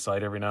section of the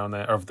site every now and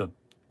then, or of the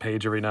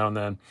page every now and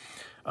then,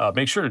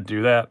 make sure to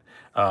do that.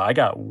 I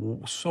got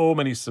so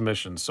many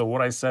submissions. So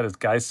what I said is,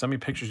 guys, send me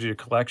pictures of your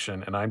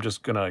collection, and I'm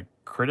just going to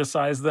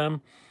criticize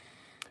them.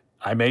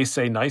 I may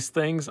say nice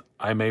things.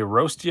 I may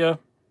roast you.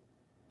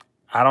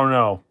 I don't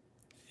know.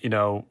 You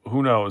know,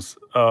 who knows?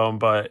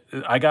 But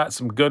I got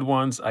some good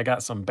ones. I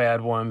got some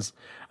bad ones.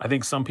 I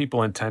think some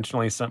people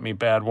intentionally sent me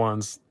bad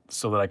ones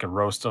so that I could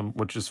roast them,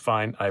 which is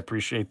fine. I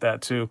appreciate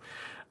that too.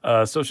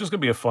 So it's just going to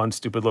be a fun,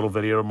 stupid little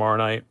video tomorrow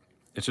night.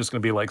 It's just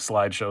going to be like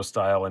slideshow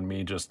style and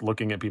me just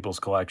looking at people's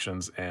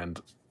collections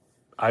and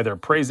either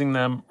praising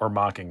them or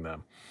mocking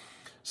them.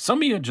 Some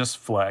of you just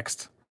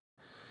flexed,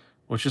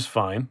 which is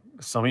fine.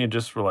 Some of you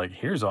just were like,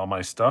 here's all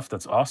my stuff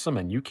that's awesome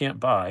and you can't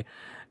buy.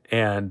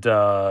 And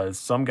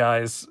some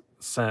guys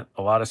sent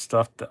a lot of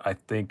stuff that I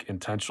think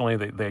intentionally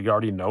they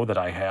already know that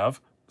I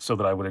have, so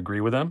that I would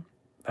agree with them.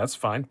 That's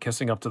fine.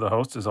 Kissing up to the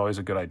host is always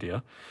a good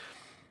idea.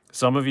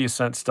 Some of you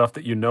sent stuff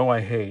that you know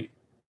I hate,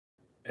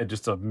 and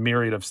just a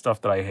myriad of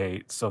stuff that I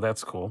hate, so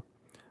that's cool.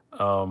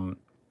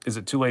 Is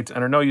it too late to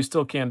enter? No, you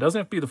still can. Doesn't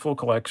have to be the full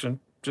collection.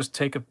 Just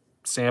take a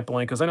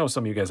sampling, because I know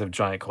some of you guys have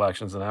giant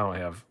collections, and I don't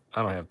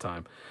have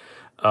time.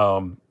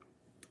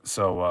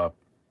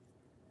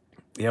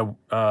 Yeah.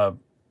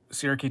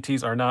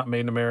 CRKTs are not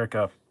made in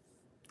America.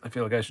 I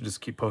feel like I should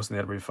just keep posting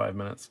that every 5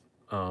 minutes.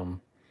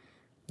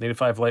 Native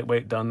 5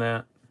 lightweight, done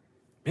that.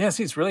 Yeah,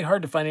 see, it's really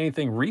hard to find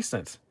anything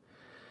recent.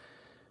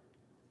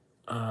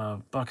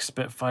 Buck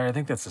Spitfire, I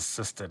think that's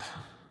assisted,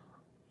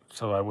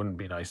 so I wouldn't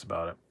be nice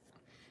about it.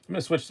 I'm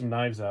gonna switch some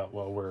knives out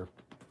while we're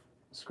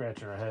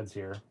scratching our heads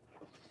here.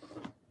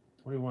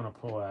 What do we want to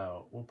pull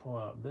out? We'll pull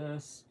out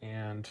this,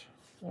 and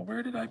well,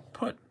 where did I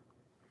put?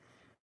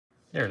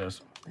 There it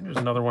is. There's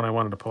another one I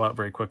wanted to pull out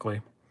very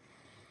quickly.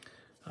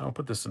 I'll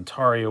put the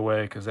Centauri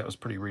away because that was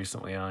pretty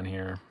recently on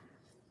here.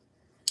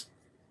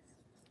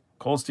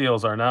 Cold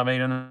steels are not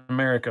made in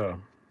America.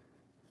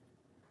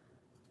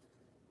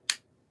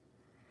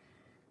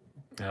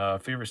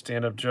 Favorite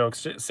stand-up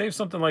jokes. Save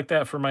something like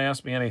that for my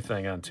Ask Me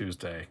Anything on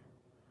Tuesday.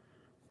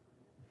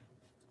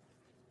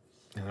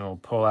 And then we'll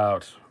pull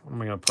out. What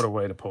am I going to put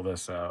away to pull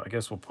this out? I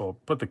guess we'll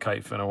put the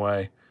kite fin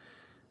away.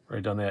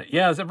 Already done that.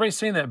 Yeah, is everybody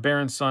saying that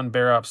Baron Sun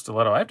Bear Op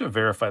Stiletto? I have to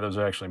verify those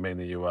are actually made in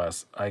the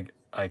U.S. I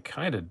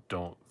kind of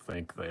don't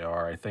think they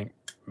are. I think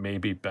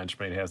maybe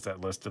Benchmade has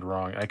that listed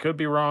wrong. I could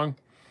be wrong.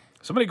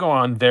 Somebody go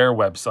on their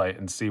website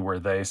and see where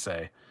they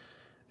say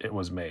it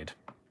was made.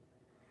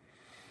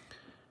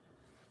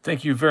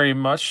 Thank you very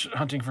much.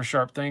 Hunting for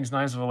Sharp Things.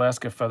 Knives of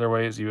Alaska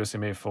Featherweight is USA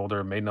made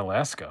folder made in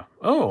Alaska.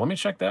 Oh, let me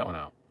check that one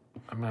out.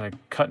 I'm going to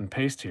cut and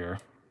paste here.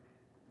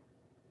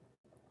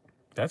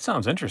 That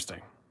sounds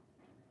interesting.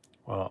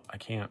 Well, I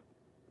can't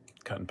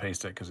cut and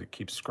paste it because it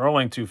keeps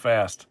scrolling too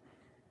fast.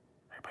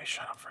 Everybody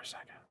shut up for a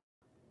second.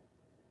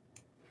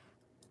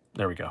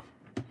 There we go.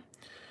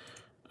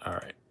 All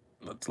right.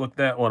 Let's look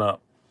that one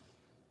up.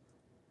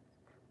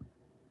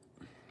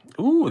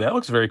 Ooh, that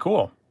looks very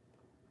cool.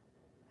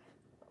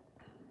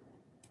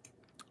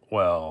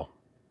 Well,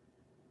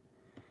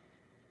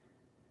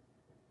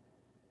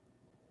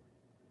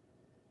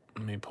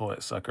 let me pull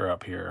that sucker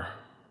up here.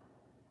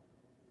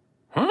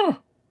 Huh?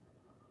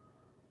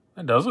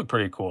 That does look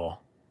pretty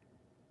cool.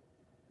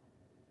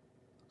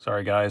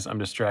 Sorry, guys, I'm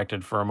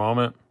distracted for a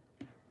moment.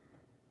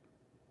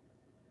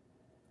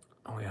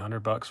 Only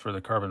 $100 for the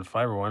carbon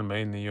fiber one,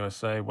 made in the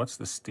USA. What's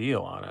the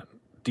steel on it?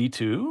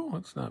 D2?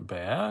 That's not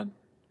bad.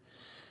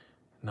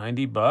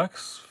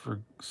 $90 for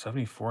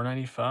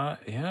 $74.95.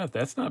 Yeah,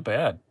 that's not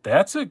bad.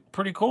 That's a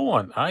pretty cool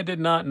one. I did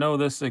not know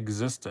this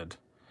existed.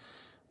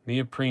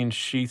 Neoprene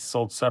sheath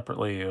sold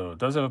separately. Oh, it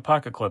does have a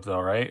pocket clip though,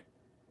 right?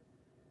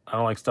 I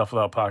don't like stuff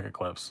without pocket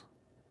clips.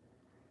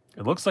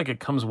 It looks like it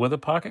comes with a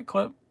pocket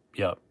clip.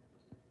 Yep.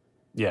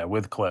 Yeah,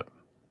 with clip.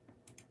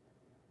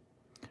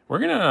 We're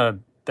gonna,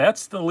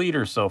 that's the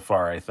leader so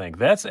far, I think.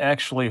 That's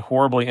actually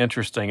horribly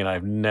interesting, and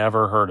I've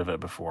never heard of it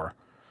before.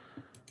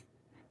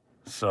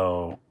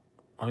 So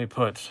let me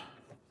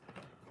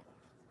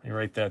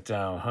write that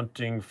down.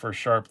 Hunting for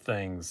sharp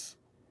things.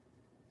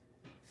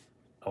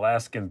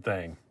 Alaskan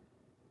thing.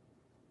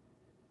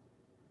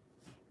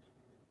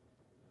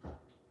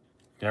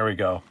 There we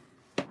go.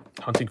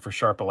 Hunting for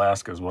sharp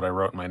Alaska is what I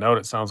wrote in my note.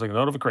 It sounds like a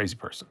note of a crazy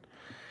person.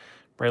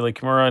 Bradley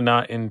Kimura,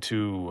 not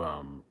into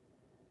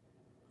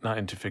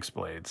fixed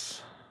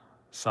blades.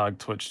 Sog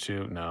Twitch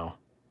 2, no.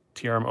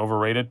 TRM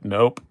overrated?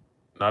 Nope,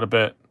 not a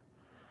bit.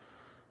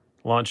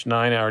 Launch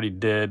 9, I already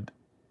did.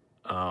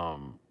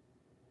 And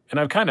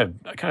I've kind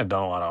of done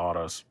a lot of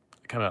autos.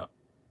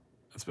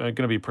 It's going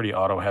to be pretty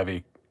auto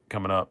heavy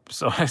coming up,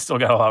 so I still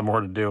got a lot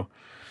more to do.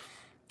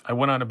 I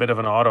went on a bit of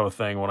an auto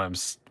thing when I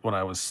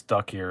was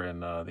stuck here in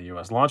the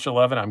U.S. Launch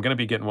 11, I'm going to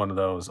be getting one of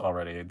those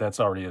already. That's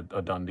already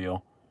a done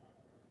deal.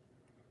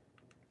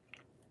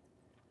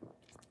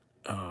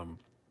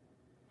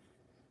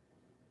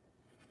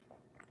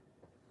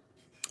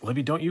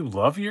 Libby, don't you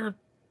love your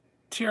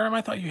TRM?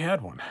 I thought you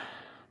had one.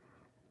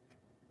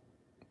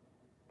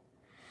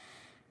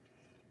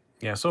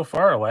 Yeah, so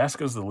far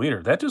Alaska's the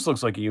leader. That just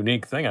looks like a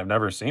unique thing I've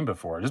never seen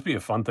before. It'd just be a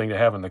fun thing to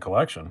have in the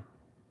collection.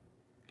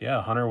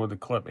 Yeah, Hunter with the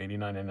clip,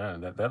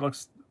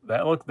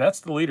 $89.99.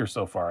 That's the leader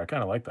so far. I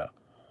kind of like that.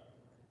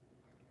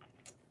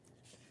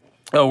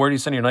 Oh, where do you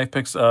send your knife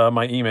pics?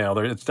 My email.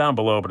 It's down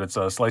below, but it's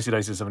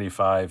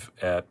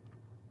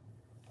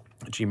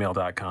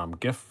slicydicey75@gmail.com.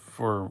 Gift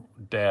for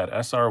Dad,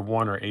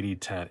 SR1 or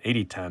 8010?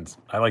 8010s.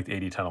 I like the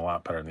 8010 a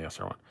lot better than the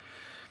SR1.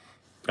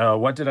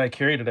 What did I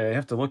carry today? I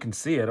have to look and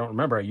see. I don't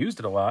remember. I used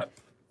it a lot.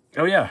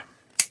 Oh, yeah.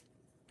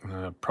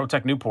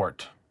 ProTech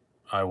Newport.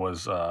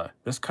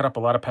 This cut up a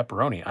lot of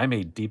pepperoni. I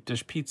made deep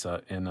dish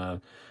pizza in a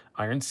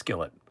iron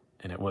skillet,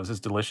 and it was as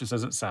delicious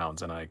as it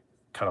sounds. And I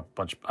cut up a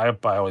bunch. I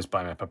always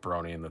buy my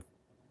pepperoni in the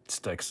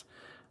sticks.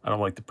 I don't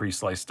like the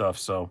pre-sliced stuff,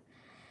 so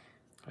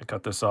I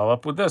cut this all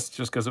up with this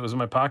just because it was in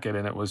my pocket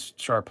and it was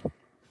sharp.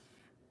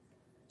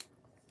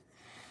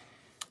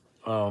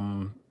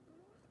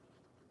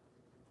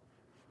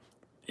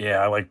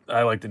 Yeah,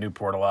 I like the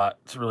Newport a lot.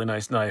 It's a really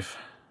nice knife.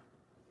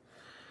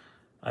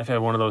 I've had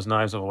one of those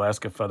knives of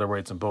Alaska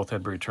featherweights and both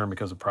had to return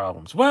because of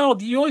problems. Well,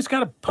 you always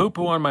got to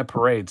poo-poo on my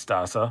parade,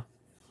 Stasa.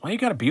 Why you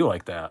got to be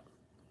like that?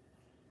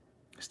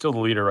 Still the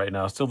leader right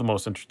now. Still the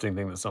most interesting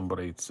thing that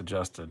somebody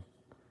suggested.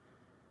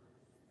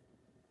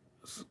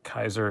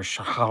 Kaiser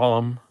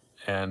Shahalem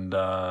and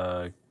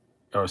CRKT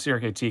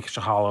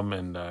Shahalem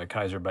and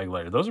Kaiser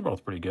Beglater. Those are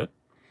both pretty good.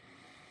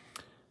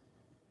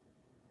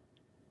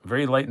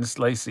 Very light and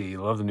slicey.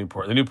 Love the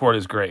Newport. The Newport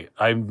is great.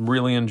 I'm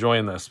really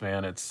enjoying this,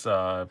 man. It's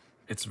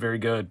very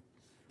good.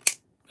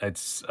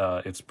 It's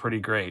pretty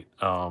great.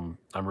 I'm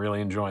really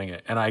enjoying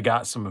it. And I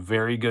got some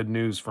very good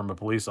news from a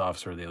police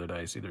officer the other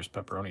day. See, there's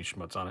pepperoni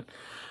schmutz on it.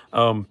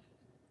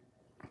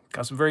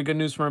 Got some very good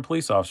news from a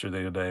police officer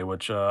the other day,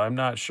 which I'm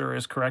not sure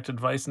is correct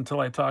advice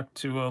until I talk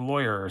to a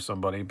lawyer or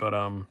somebody. But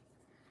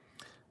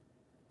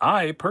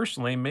I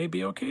personally may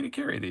be okay to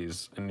carry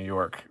these in New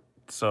York.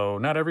 So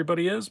not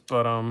everybody is,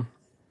 but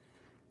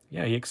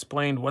yeah, he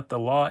explained what the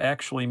law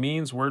actually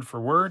means word for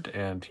word,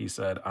 and he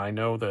said, I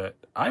know that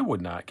I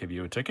would not give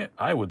you a ticket.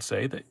 I would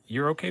say that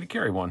you're okay to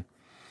carry one.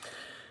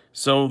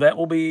 So that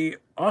will be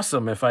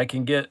awesome if I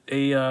can get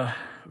a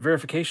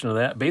verification of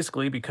that,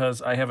 basically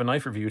because I have a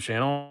knife review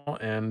channel,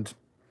 and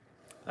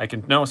I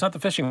can, no, it's not the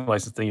fishing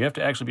license thing. You have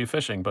to actually be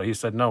fishing, but he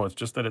said, no, it's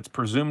just that it's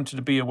presumed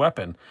to be a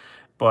weapon.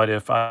 But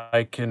if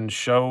I can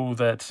show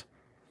that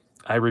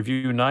I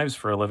review knives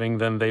for a living,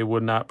 then they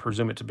would not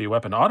presume it to be a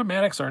weapon.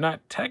 Automatics are not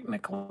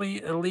technically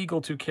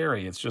illegal to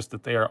carry. It's just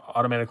that they are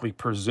automatically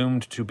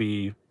presumed to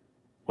be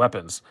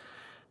weapons.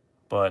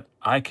 But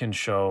I can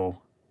show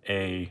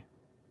a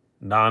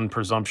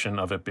non-presumption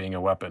of it being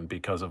a weapon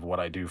because of what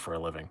I do for a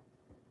living.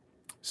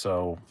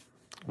 So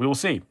we will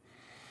see.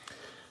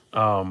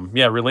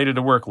 Yeah, related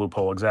to work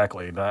loophole,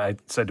 exactly. I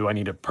said, do I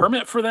need a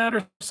permit for that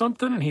or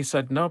something? And he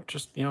said, nope,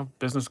 just,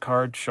 business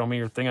card, show me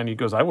your thing. And he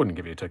goes, I wouldn't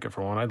give you a ticket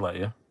for one, I'd let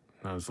you.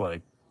 And I was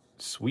like,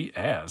 sweet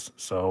as.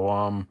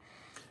 So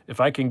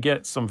if I can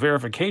get some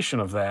verification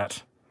of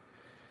that,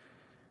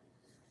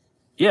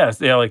 yeah,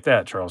 like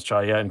that, Charles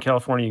Chai. Yeah, in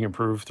California, you can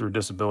prove through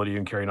disability you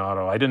can carry an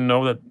auto. I didn't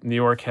know that New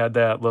York had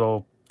that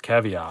little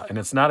caveat, and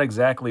it's not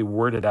exactly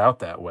worded out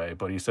that way.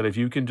 But he said if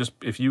you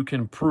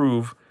can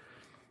prove,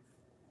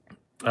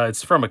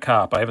 it's from a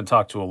cop. I haven't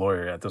talked to a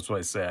lawyer yet. That's what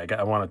I say.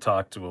 I want to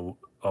talk to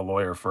a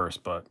lawyer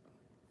first, but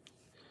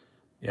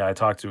Yeah, I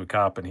talked to a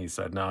cop and he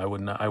said, no, I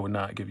would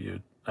not give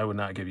you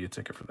a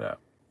ticket for that.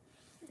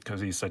 Because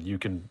he said you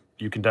can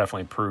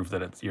definitely prove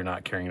that you're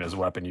not carrying it as a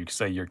weapon. You can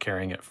say you're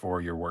carrying it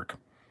for your work.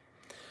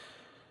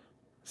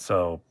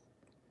 So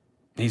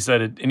he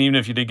said, and even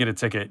if you did get a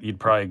ticket, you'd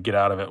probably get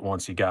out of it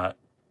once you got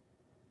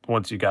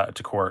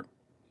to court.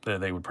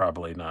 They would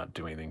probably not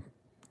do anything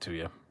to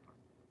you.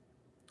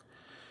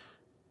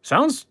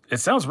 It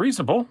sounds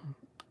reasonable,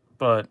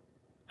 but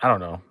I don't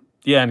know.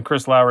 Yeah, and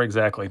Chris Lauer,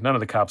 exactly. None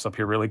of the cops up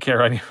here really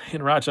care.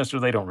 In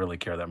Rochester, they don't really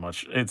care that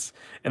much.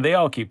 And they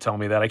all keep telling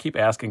me that. I keep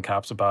asking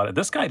cops about it.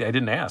 This guy, I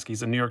didn't ask.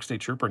 He's a New York State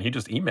trooper, and he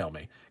just emailed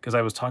me because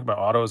I was talking about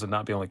autos and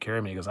not being able to carry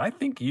them. He goes, "I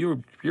think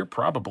you're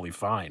probably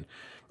fine."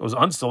 It was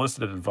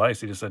unsolicited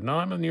advice. He just said, "No,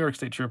 I'm a New York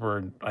State trooper,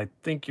 and I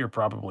think you're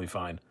probably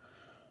fine."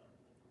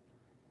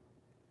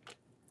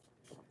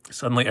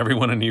 Suddenly,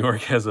 everyone in New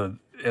York has a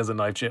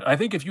knife channel. I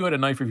think if you had a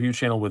knife review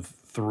channel with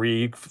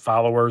 3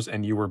 followers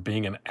and you were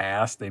being an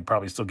ass, they'd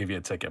probably still give you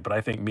a ticket. But I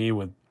think me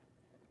with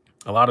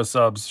a lot of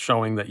subs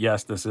showing that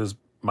yes, this is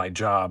my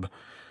job,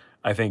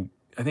 I think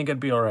I'd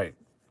be all right.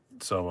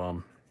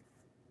 So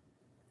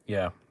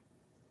yeah.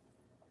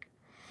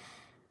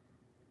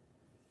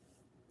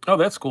 Oh,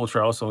 that's cool,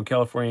 Charles. So in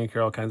California, you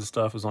carry all kinds of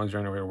stuff as long as you're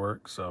on your way to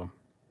work. So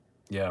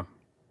yeah.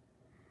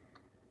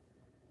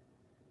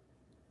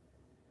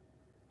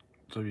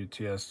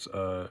 WTS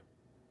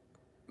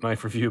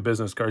knife review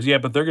business cards. Yeah,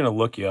 but they're gonna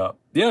look you up.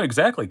 Yeah,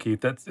 exactly,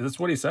 Keith. That's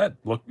what he said.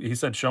 Look, he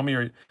said, show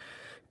me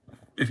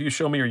if you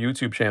show me your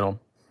YouTube channel,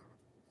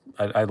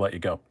 I'd let you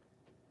go.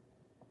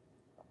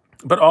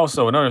 But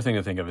also another thing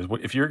to think of is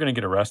if you're going to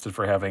get arrested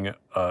for having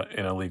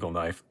an illegal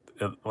knife,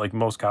 like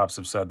most cops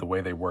have said, the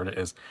way they word it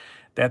is,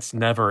 that's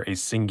never a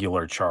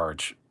singular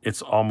charge.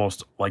 It's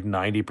almost like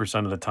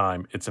 90% of the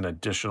time, it's an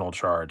additional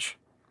charge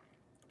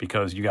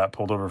because you got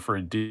pulled over for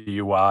a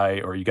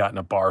DUI or you got in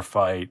a bar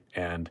fight,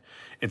 and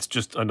it's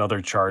just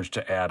another charge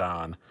to add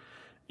on.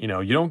 You know,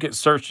 you don't get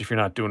searched if you're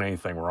not doing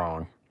anything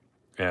wrong.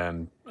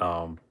 And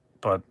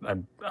but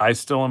I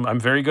still am. I'm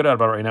very good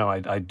at it right now.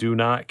 I do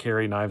not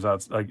carry knives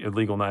like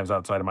illegal knives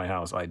outside of my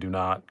house. I do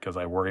not because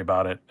I worry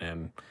about it,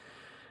 and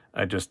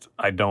I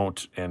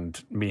don't.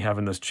 And me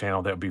having this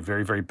channel, that would be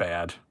very, very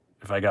bad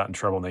if I got in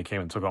trouble and they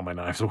came and took all my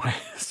knives away.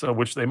 So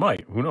which they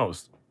might. Who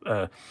knows?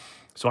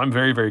 So I'm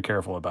very, very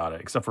careful about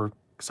it, except for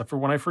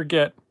when I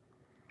forget.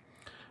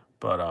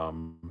 But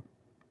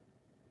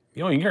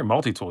you know, you can carry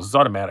multi-tools. It's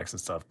automatics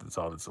and stuff. That's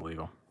all that's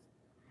illegal.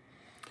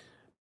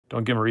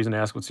 Don't give them a reason to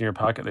ask what's in your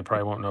pocket. They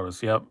probably won't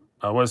notice. Yep.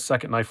 What is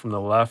second knife from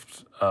the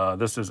left?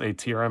 This is a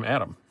TRM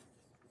Atom,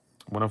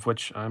 one of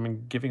which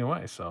I'm giving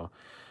away. So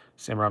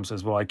Sam Rom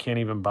says, well, I can't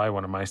even buy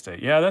one in my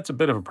state. Yeah, that's a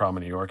bit of a problem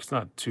in New York. It's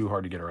not too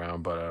hard to get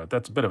around, but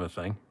that's a bit of a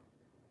thing.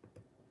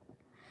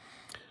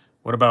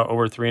 What about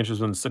over 3 inches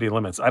within the city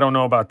limits? I don't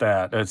know about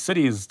that.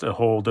 City is a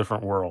whole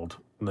different world.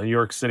 New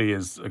York City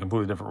is a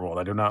completely different world.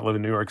 I do not live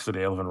in New York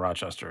City. I live in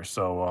Rochester.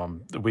 So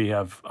we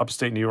have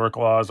upstate New York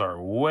laws are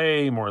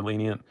way more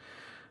lenient.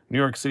 New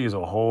York City is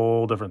a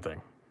whole different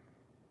thing.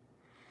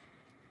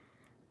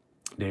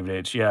 David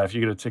H. Yeah, if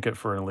you get a ticket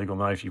for an illegal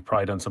knife, you've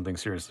probably done something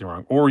seriously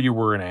wrong. Or you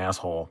were an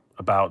asshole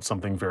about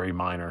something very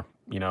minor.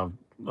 You know,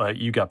 like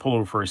you got pulled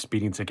over for a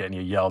speeding ticket and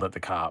you yelled at the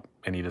cop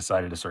and he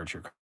decided to search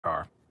your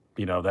car.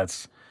 You know,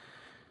 that's...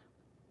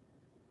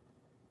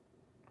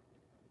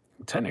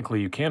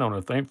 Technically, you can't own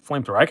a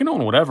flamethrower. I can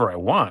own whatever I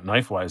want,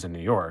 knife-wise, in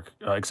New York,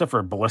 except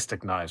for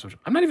ballistic knives, which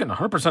I'm not even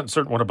 100%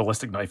 certain what a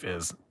ballistic knife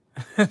is.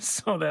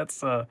 So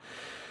that's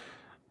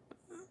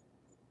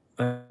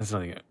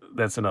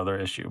another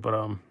issue.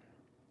 But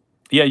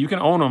yeah, you can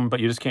own them,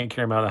 but you just can't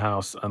carry them out of the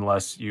house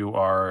unless you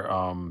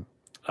are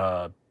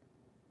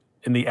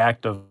in the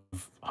act of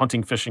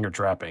hunting, fishing, or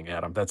trapping,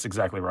 Adam. That's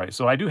exactly right.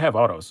 So I do have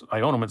autos. I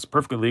own them. It's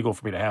perfectly legal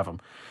for me to have them,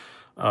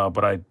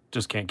 but I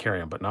just can't carry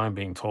them. But now I'm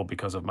being told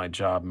because of my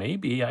job,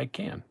 maybe I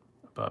can.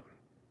 But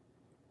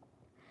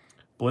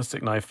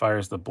ballistic knife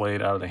fires the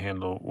blade out of the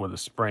handle with a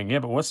spring. Yeah,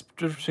 but what's the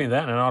difference between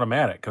that and an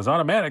automatic? Because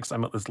automatics,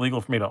 it's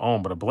legal for me to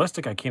own, but a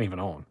ballistic, I can't even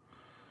own.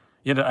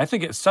 Yeah, I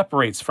think it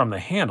separates from the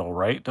handle,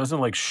 right? It doesn't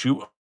like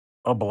shoot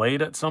a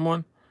blade at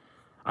someone.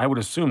 I would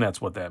assume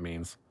that's what that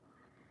means.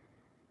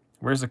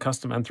 Where's the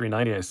custom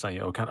M390 I sent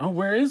you? Oh,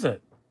 where is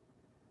it?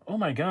 Oh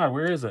my God,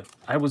 where is it?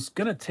 I was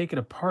gonna take it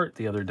apart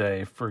the other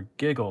day for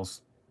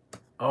giggles.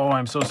 Oh,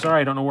 I'm so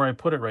sorry. I don't know where I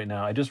put it right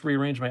now. I just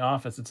rearranged my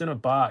office. It's in a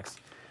box.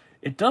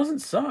 It doesn't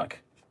suck.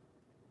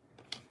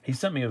 He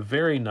sent me a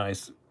very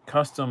nice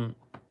custom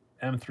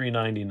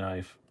M390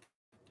 knife,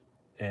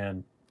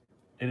 and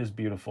it is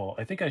beautiful.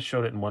 I think I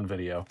showed it in one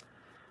video.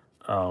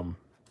 I'll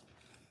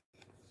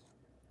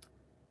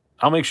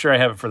make sure I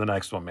have it for the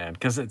next one, man,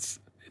 because it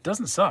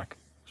doesn't suck.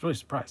 I was really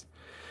surprised.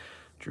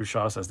 Drew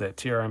Shaw says that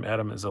TRM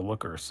Atom is a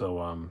looker.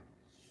 So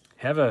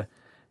have a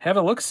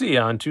look-see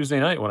on Tuesday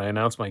night when I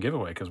announce my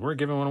giveaway, because we're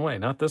giving one away,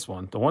 not this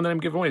one. The one that I'm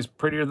giving away is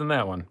prettier than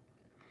that one.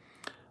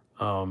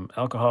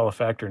 Alcohol a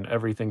factor in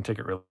everything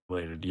ticket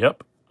related.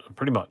 Yep,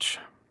 pretty much.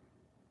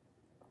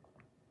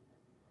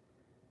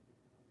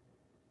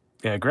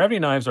 Yeah, gravity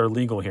knives are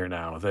legal here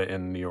now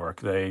in New York.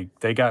 They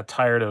got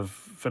tired of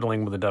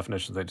fiddling with the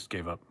definitions. They just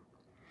gave up.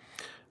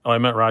 Oh, I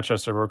meant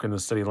Rochester working the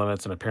city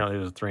limits, and apparently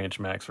there's a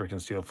 3-inch max for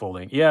concealed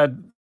folding. Yeah,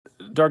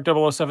 Dark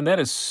 007, that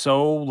is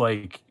so,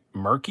 like,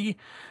 murky.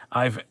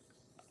 I've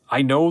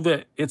I know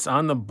that it's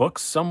on the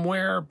books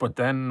somewhere, but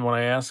then when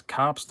I ask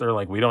cops, they're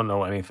like, "We don't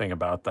know anything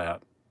about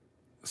that."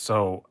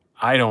 So,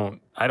 I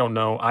don't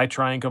know. I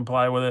try and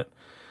comply with it,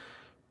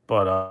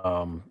 but,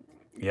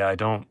 yeah, I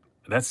don't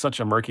that's such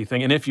a murky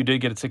thing, and if you did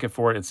get a ticket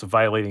for it, it's a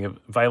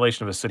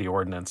violation of a city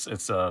ordinance.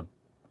 It's,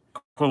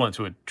 equivalent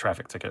to a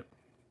traffic ticket.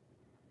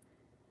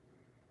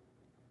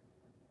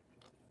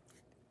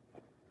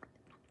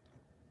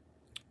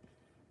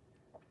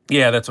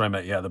 Yeah, that's what I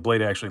meant. Yeah, the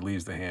blade actually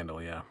leaves the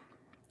handle, yeah.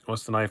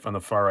 What's the knife on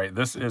the far right?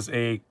 This is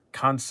a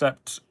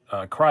Concept,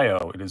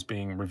 Cryo. It is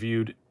being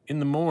reviewed in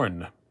the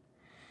morn.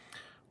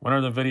 When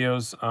are the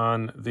videos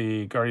on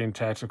the Guardian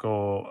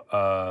Tactical,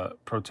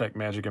 Protect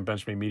Magic and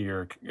Benchmade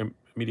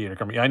Mediator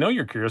coming? I know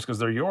you're curious because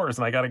they're yours,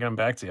 and I gotta get them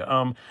back to you.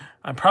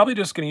 I'm probably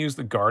just gonna use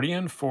the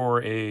Guardian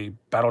for a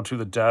battle to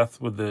the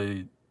death with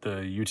the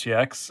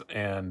UTX,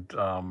 and,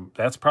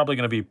 that's probably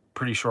gonna be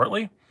pretty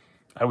shortly.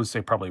 I would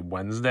say probably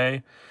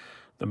Wednesday.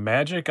 The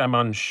Magic, I'm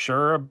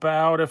unsure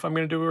about if I'm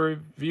gonna do a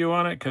review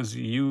on it because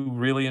you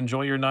really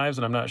enjoy your knives,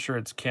 and I'm not sure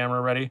it's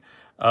camera ready.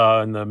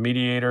 And the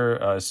Mediator,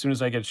 as soon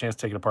as I get a chance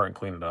to take it apart and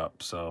clean it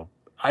up. So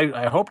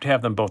I hope to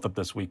have them both up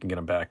this week and get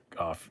them back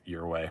off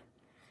your way.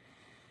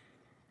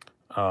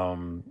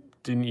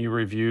 Didn't you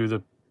review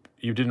the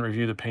you didn't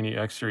review the Painty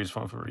X series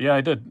phone for? Yeah,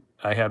 I did.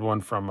 I had one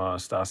from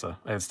Stasa.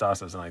 I had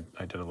Stasa's and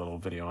I did a little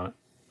video on it.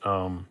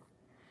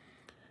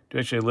 Do you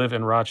actually live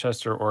in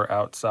Rochester or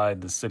outside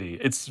the city?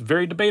 It's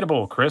very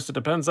debatable, Chris. It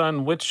depends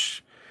on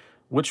which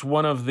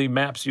one of the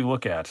maps you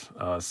look at.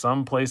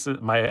 Some places,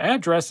 my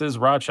address is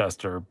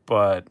Rochester,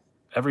 but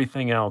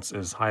everything else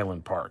is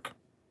Highland Park.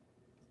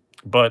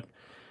 But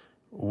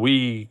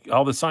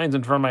all the signs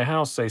in front of my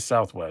house say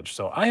South Wedge,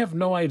 so I have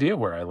no idea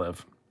where I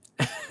live,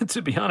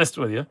 to be honest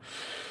with you.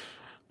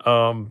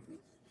 I'm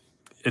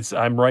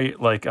right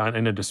like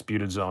in a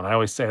disputed zone. I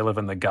always say I live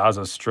in the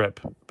Gaza Strip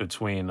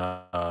between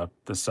the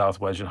South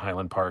Wedge and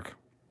Highland Park.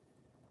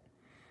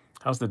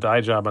 How's the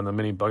dye job on the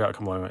mini bug out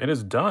come along? It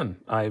is done.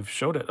 I've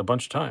showed it a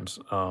bunch of times.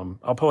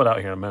 I'll pull it out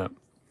here in a minute.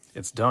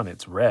 It's done.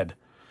 It's red.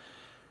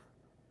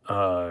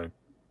 Case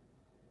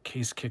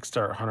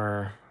Kickstart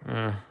Hunter.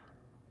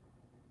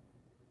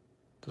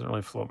 Doesn't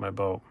really float my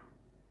boat.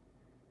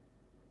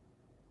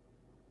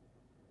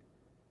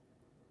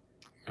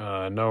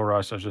 No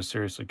rush. I was just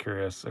seriously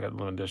curious. I got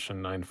limited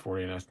edition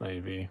 940 and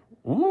S90V.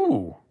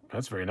 Ooh,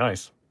 that's very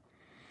nice.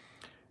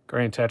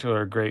 Guardian Tactical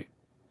are great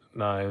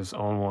knives.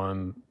 Own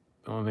one.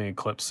 Only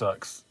Eclipse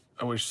sucks.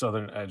 I wish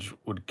Southern Edge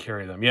would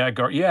carry them.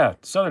 Yeah,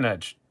 Southern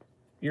Edge.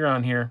 You're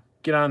on here.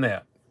 Get on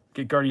that.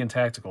 Get Guardian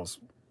Tacticals.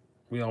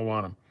 We all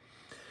want them.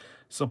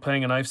 Still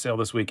paying a knife sale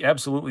this week?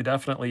 Absolutely,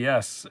 definitely,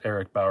 yes,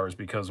 Eric Bowers,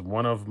 because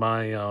one of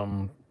my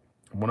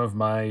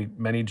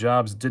many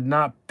jobs did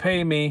not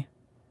pay me.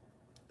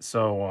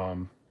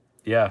 So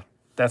yeah,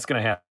 that's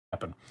gonna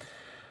happen.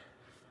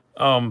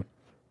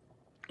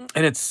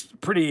 And it's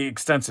pretty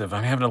extensive.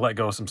 I'm having to let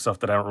go of some stuff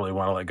that I don't really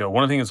want to let go.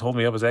 One of the things that's holding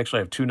me up is actually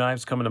I have 2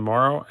 knives coming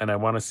tomorrow, and I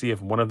want to see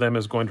if one of them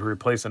is going to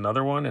replace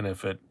another one, and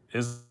if it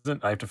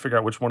isn't, I have to figure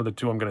out which one of the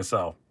 2 I'm going to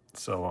sell.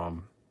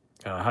 So,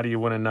 how do you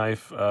win a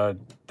knife?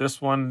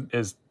 This one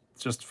is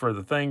just for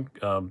the thing.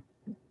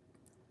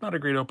 Not a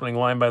great opening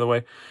line, by the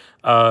way.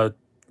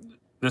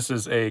 This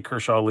is a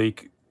Kershaw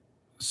Leak.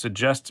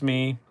 Suggest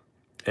me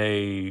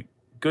a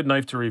good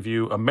knife to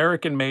review.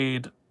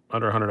 American-made,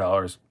 under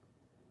 $100.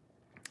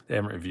 They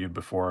haven't reviewed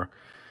before.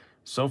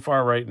 So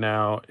far right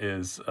now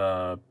is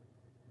the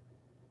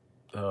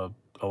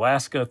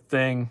Alaska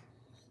thing.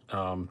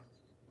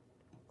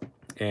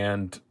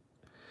 And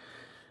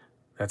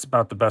that's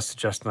about the best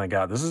suggestion I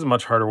got. This is a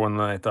much harder one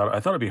than I thought. I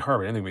thought it'd be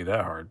hard, but I didn't think it'd be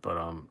that hard.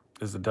 But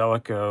is the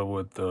Delica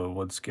with the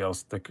wood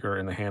scales thicker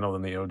in the handle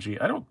than the OG?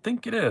 I don't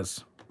think it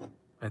is.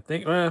 I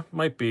think,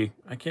 might be.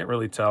 I can't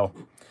really tell.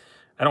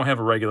 I don't have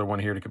a regular one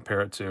here to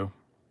compare it to.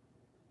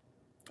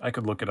 I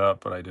could look it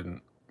up, but I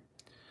didn't.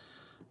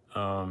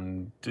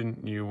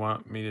 Didn't you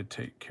want me to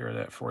take care of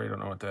that for you? I don't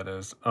know what that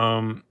is.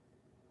 Oh,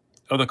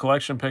 the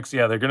collection picks.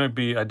 Yeah, they're going to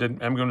be,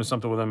 I'm going to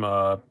something with them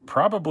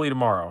probably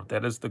tomorrow.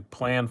 That is the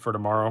plan for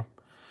tomorrow.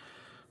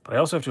 But I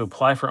also have to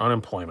apply for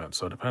unemployment.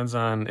 So it depends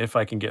on if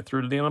I can get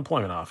through to the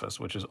unemployment office,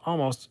 which is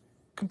almost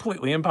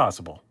completely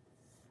impossible.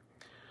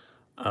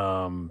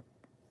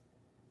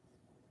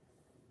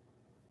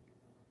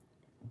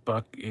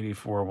 Buck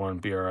 84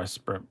 BRS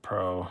Sprint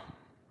Pro.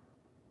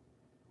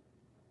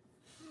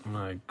 I'm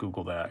going to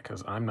Google that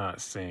because I'm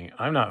not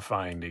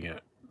finding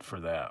it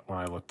for that when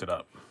I looked it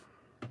up.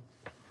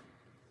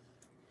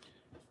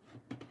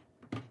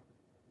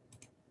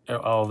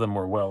 All of them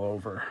were well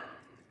over.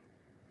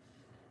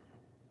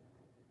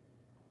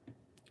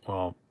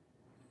 Well,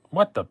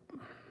 what the?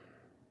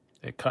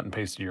 It cut and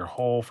pasted your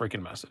whole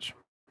freaking message.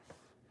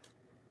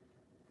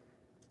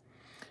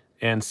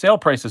 And sale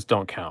prices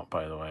don't count,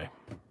 by the way.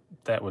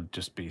 That would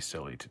just be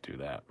silly to do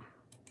that.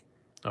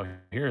 Oh,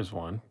 here's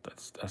one.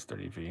 That's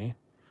S30V.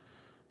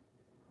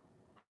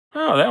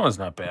 Oh, that one's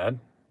not bad.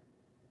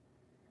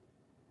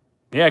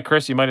 Yeah,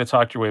 Chris, you might have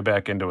talked your way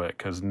back into it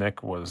because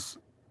Nick was.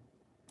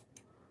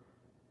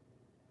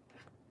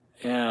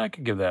 Yeah, I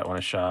could give that one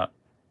a shot.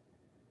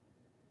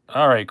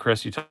 All right,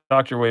 Chris, you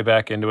talked your way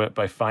back into it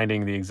by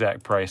finding the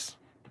exact price.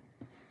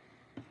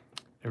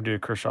 Ever do a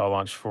Kershaw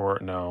launch for?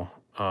 No.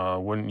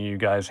 Wouldn't you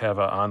guys have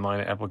an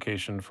online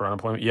application for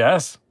unemployment?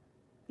 Yes,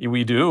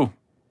 we do.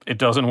 It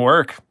doesn't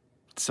work.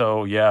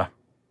 So, yeah.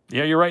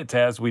 Yeah, you're right,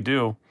 Taz. We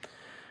do.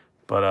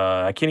 But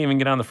I can't even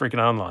get on the freaking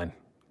online.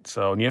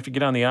 So you have to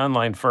get on the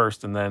online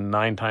first, and then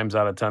 9 times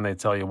out of 10, they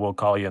tell you, we'll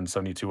call you in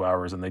 72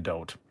 hours, and they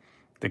don't.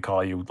 They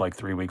call you like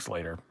 3 weeks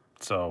later.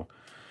 So,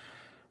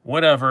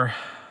 whatever.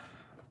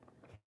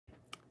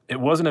 It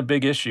wasn't a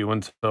big issue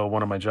until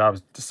one of my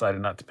jobs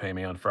decided not to pay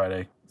me on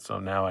Friday. So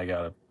now I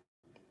got to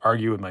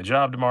argue with my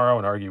job tomorrow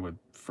and argue with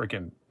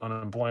freaking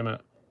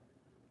unemployment.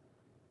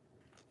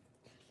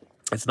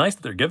 It's nice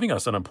that they're giving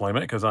us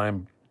unemployment because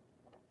I'm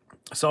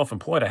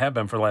self-employed. I have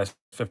been for the last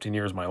 15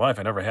 years of my life.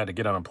 I never had to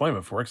get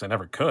unemployment for it because I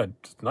never could.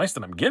 It's nice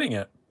that I'm getting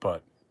it,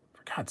 but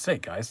for God's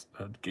sake, guys,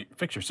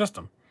 fix your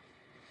system.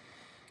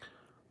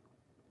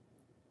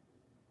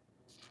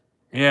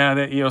 Yeah,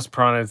 the EOS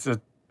Prana, it's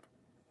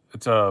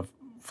a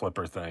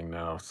flipper thing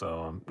now.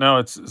 So no,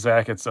 it's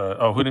Zach. It's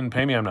oh, who didn't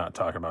pay me? I'm not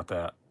talking about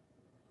that.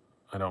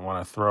 I don't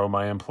want to throw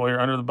my employer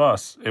under the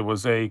bus. It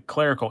was a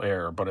clerical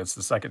error, but it's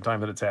the second time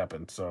that it's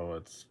happened, so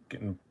it's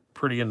getting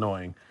pretty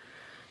annoying.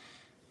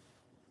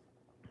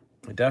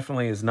 It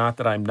definitely is not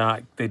that I'm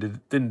not. They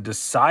didn't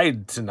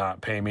decide to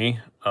not pay me.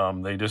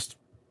 They just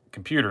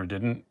computer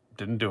didn't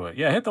do it.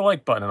 Yeah, hit the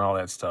like button and all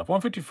that stuff.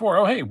 154.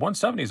 Oh, hey,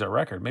 170 is our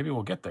record. Maybe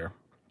we'll get there.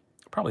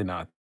 Probably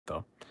not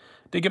though.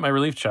 Did get my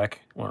relief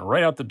check. Went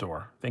right out the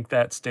door. I think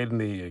that stayed in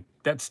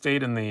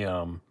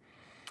the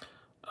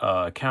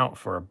account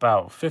for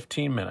about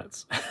 15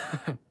 minutes.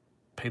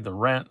 Paid the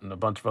rent and a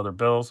bunch of other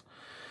bills.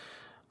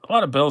 A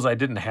lot of bills I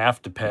didn't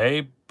have to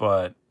pay,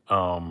 but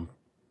I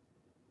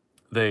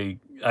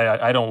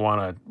don't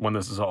want to, when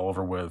this is all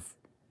over with,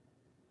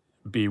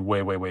 be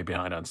way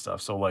behind on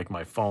stuff. So like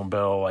my phone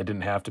bill, I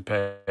didn't have to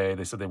pay.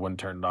 They said they wouldn't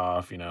turn it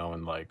off,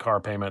 and like car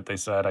payment, they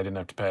said I didn't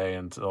have to pay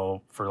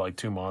until for like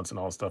 2 months and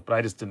all this stuff. But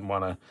I just didn't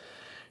want to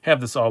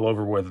have this all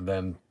over with and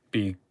then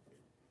be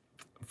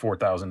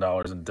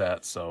 $4,000 in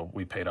debt. So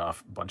we paid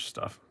off a bunch of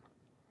stuff.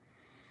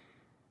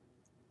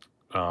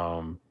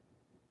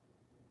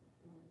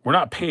 We're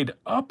not paid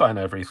up on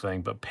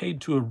everything, but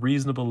paid to a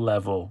reasonable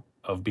level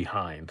of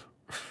behind.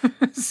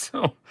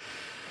 So,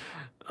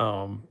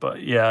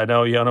 but yeah, I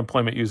know, yeah,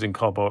 unemployment using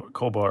Cobalt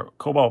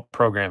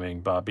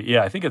programming, Bobby.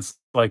 Yeah, I think it's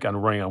like on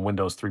running on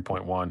Windows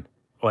 3.1.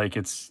 Like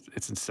it's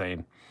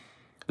insane.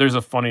 There's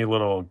a funny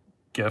little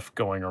GIF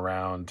going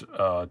around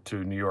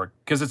to New York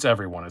because it's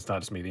everyone. It's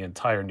not just me. The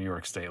entire New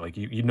York State. Like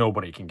you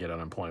nobody can get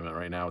unemployment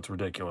right now. It's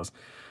ridiculous,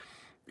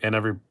 and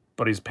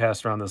everybody's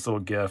passed around this little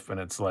GIF, and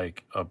it's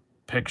like a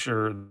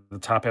picture. The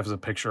top half is a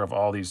picture of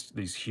all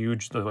these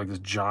huge, like this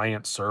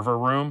giant server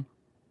room,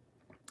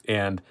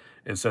 and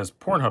it says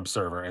Pornhub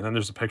server, and then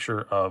there's a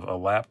picture of a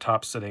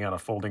laptop sitting on a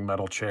folding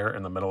metal chair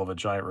in the middle of a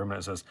giant room, and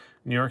it says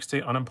New York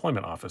State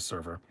Unemployment Office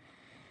server.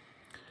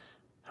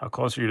 How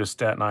close are you to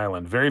Staten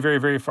Island?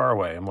 Very far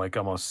away. I'm like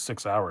almost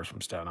 6 hours from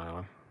Staten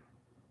Island.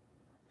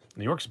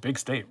 New York's a big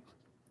state.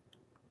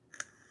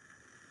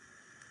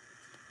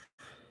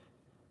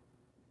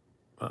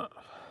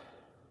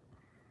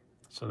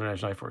 Southern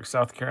Edge Knife Works,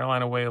 South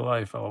Carolina way of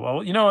life.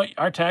 Well,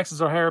 our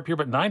taxes are higher up here,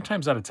 but 9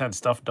 times out of 10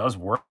 stuff does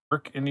work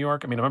in New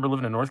York. I mean, I remember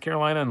living in North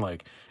Carolina and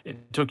like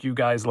it took you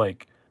guys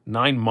like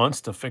 9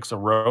 months to fix a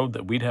road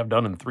that we'd have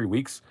done in 3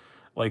 weeks.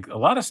 Like a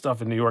lot of stuff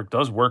in New York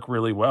does work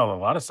really well. A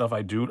lot of stuff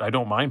I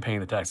don't mind paying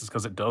the taxes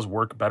because it does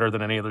work better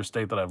than any other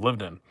state that I've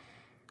lived in.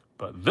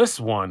 But this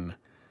one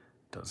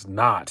does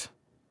not.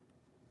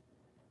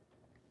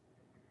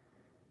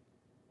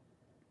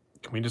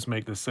 Can we just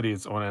make this city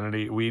its own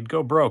entity? We'd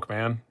go broke,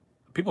 man.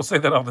 People say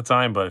that all the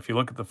time, but if you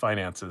look at the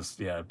finances,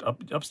 yeah,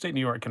 upstate New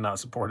York cannot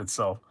support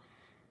itself.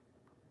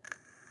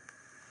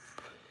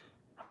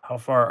 How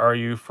far are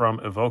you from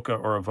Evoca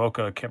or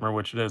Evoca? I can't remember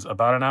which it is.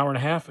 About an hour and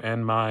a half,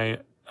 and my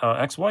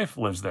ex-wife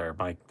lives there.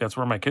 That's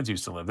where my kids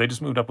used to live. They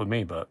just moved up with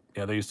me, but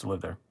yeah, they used to live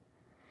there.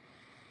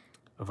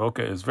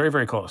 Evoca is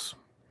very close.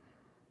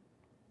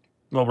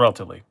 Well,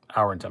 relatively.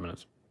 Hour and 10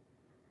 minutes.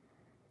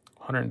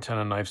 110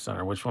 on Knife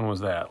Center. Which one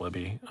was that,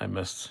 Libby? I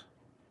missed.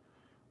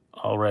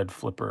 All red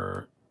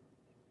flipper.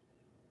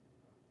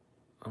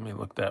 Let me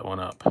look that one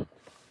up.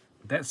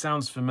 That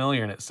sounds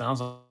familiar, and it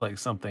sounds like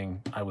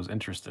something I was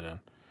interested in.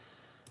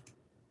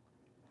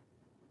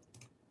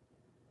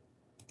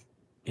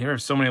 You have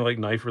so many like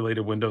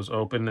knife-related windows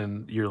open,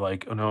 and you're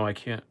like, oh no, I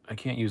can't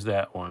use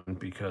that one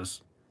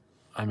because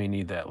I may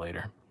need that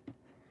later.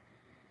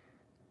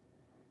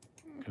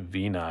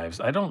 V knives.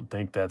 I don't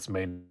think that's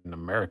made in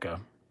America.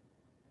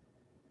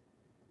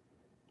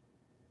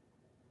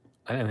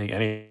 I didn't think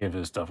any of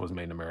his stuff was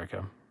made in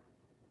America.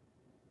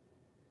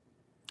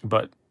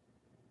 But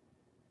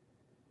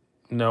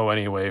know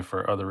anyway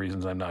for other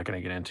reasons I'm not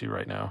going to get into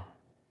right now.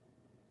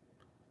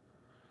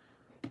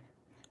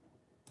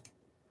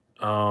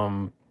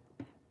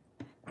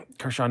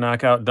 Kershaw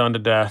knockout done to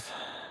death.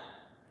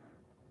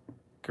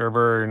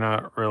 Gerber,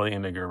 not really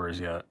into Gerbers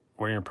yet.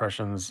 What are your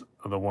impressions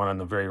of the one on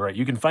the very right?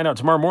 You can find out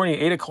tomorrow morning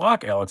at 8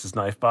 o'clock, Alex's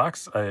Knife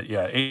Box.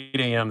 Yeah, 8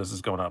 a.m. this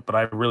is going up, but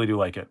I really do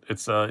like it.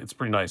 It's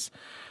pretty nice.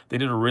 They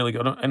did a really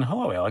good, and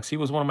hello, Alex. He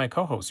was one of my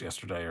co-hosts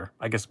yesterday, or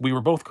I guess we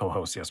were both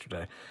co-hosts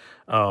yesterday.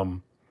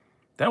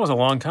 That was a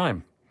long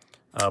time,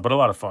 but a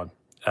lot of fun.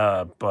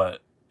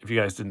 But if you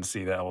guys didn't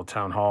see that little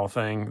town hall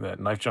thing that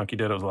Knife Junkie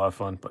did, it was a lot of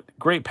fun. But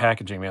great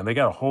packaging, man. They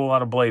got a whole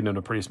lot of blade into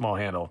a pretty small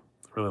handle.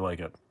 Really like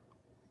it.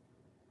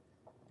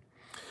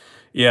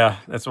 Yeah,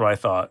 that's what I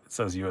thought. It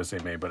says USA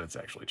made, but it's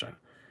actually China.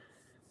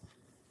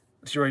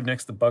 Is right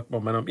next to Buck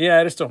Momentum?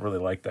 Yeah, I just don't really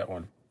like that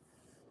one.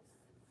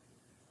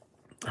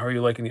 How are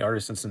you liking the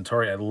Artisan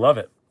Centauri? I love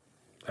it.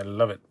 I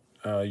love it.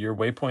 Your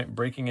waypoint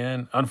breaking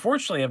in.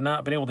 Unfortunately, I've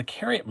not been able to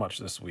carry it much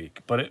this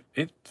week, but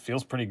it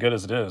feels pretty good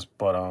as it is.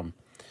 But I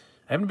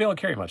haven't been able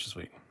to carry it much this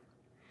week.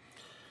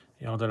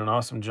 Y'all did an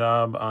awesome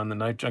job on the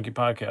Knife Junkie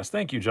podcast.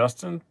 Thank you,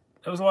 Justin.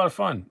 It was a lot of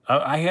fun.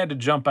 I had to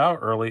jump out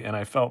early, and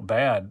I felt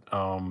bad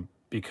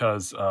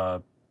because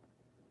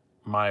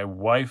my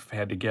wife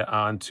had to get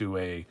on to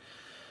a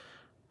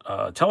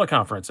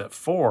teleconference at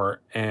 4,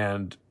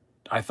 and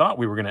I thought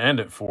we were going to end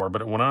at 4,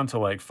 but it went on to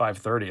like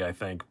 5:30, I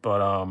think.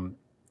 But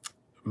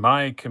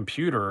my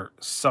computer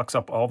sucks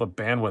up all the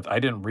bandwidth. I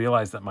didn't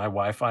realize that my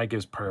Wi-Fi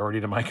gives priority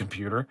to my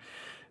computer.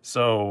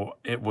 So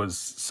it was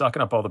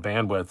sucking up all the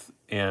bandwidth,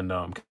 and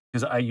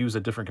because I use a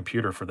different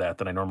computer for that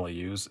than I normally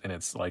use, and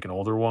it's like an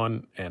older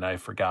one, and I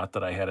forgot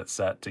that I had it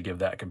set to give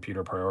that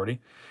computer priority.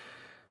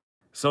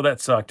 So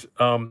that sucked.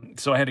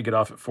 So I had to get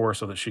off at 4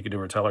 so that she could do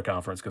her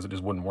teleconference because it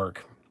just wouldn't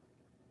work.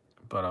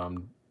 But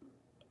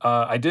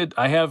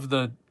I have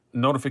the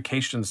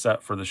notification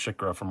set for the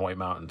Shikra from White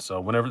Mountain. So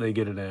whenever they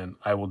get it in,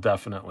 I will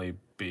definitely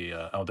be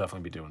I'll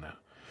definitely be doing that.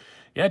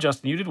 Yeah,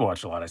 Justin, you did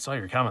watch a lot. I saw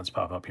your comments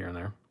pop up here and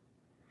there.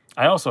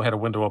 I also had a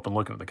window open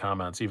looking at the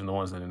comments, even the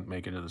ones that didn't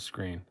make it to the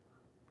screen.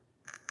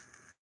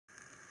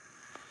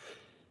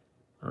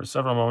 There were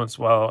several moments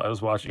while I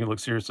was watching you look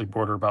seriously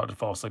bored or about to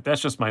fall asleep. That's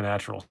just my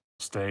natural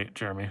state,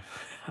 Jeremy.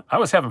 I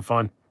was having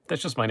fun.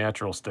 That's just my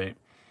natural state.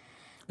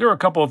 There were a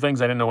couple of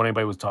things I didn't know what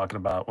anybody was talking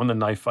about. When the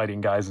knife fighting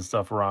guys and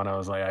stuff were on, I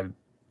was like, I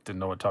didn't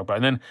know what to talk about.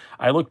 And then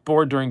I looked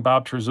bored during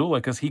Bob Terzula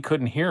because he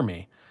couldn't hear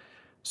me.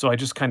 So I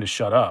just kind of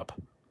shut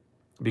up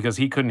because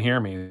he couldn't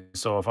hear me.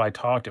 So if I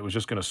talked, it was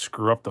just going to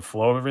screw up the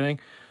flow of everything.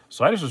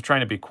 So I just was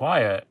trying to be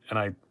quiet, and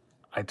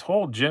I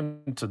told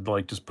Jim to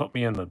like just put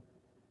me in the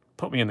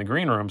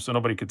green room so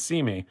nobody could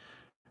see me.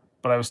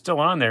 But I was still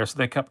on there, so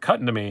they kept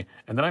cutting to me,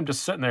 and then I'm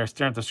just sitting there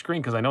staring at the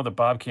screen because I know that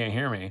Bob can't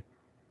hear me.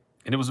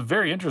 And it was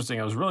very interesting.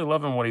 I was really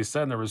loving what he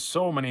said, and there was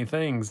so many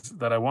things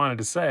that I wanted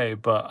to say,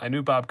 but I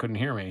knew Bob couldn't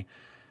hear me.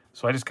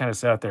 So I just kind of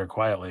sat there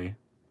quietly,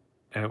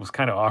 and it was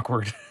kind of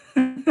awkward.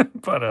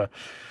 But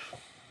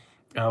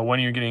when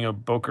are you getting a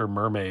Boker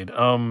Mermaid?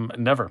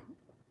 Never.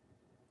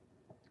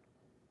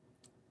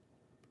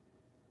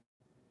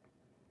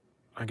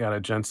 I got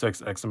a Gen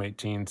 6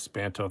 XM18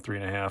 Spanto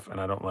 3.5, and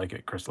I don't like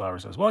it. Chris Lauer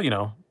says, well,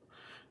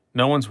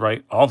 no one's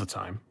right all the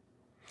time.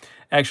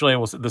 Actually,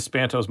 the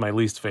Spanto is my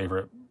least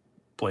favorite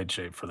blade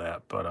shape for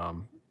that, but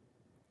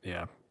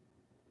yeah.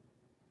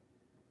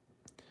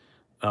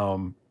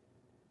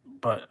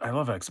 But I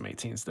love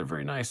XM18s. They're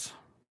very nice.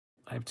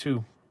 I have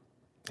 2.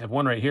 I have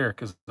one right here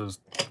because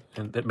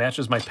and it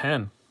matches my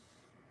pen.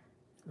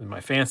 And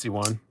my fancy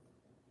one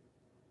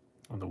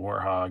on the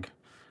Warhog.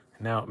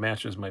 And now it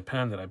matches my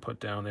pen that I put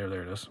down there.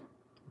 There it is.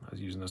 I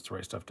was using this to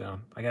write stuff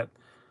down. I got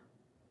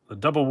the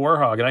double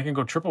Warhog, and I can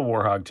go triple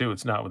Warhog too.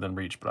 It's not within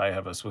reach, but I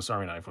have a Swiss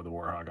Army knife with a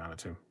Warhog on it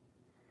too.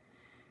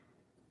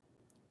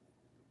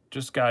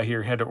 Just got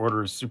here, had to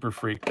order a Super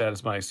Freak. That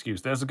is my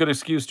excuse. That is a good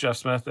excuse, Jeff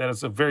Smith. That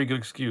is a very good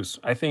excuse.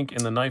 I think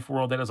in the knife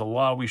world, that is a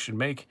law we should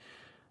make,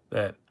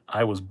 that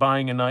I was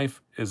buying a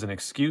knife is an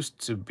excuse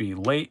to be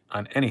late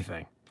on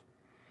anything.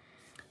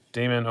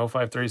 Damon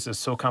 0530 says,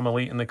 SOCOM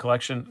Elite in the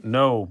collection?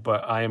 No,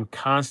 but I am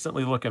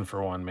constantly looking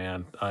for one,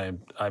 man.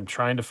 I'm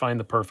trying to find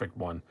the perfect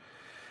one.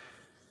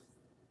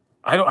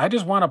 I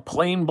just want a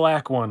plain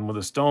black one with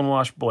a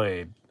stonewash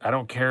blade. I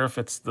don't care if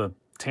it's the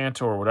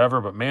Tanto or whatever,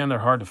 but man, they're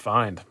hard to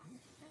find.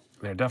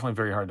 They're definitely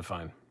very hard to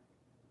find.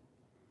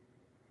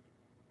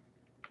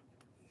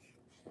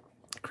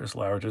 Chris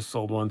Lauer just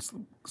sold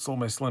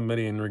my Slim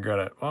Midi and regret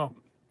it. Well,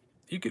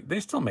 they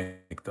still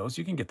make those.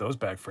 You can get those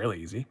back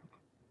fairly easy.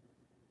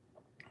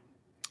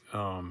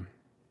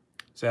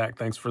 Zach,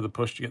 thanks for the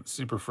push to get the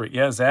Super Freak.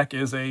 Yeah, Zach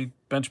is a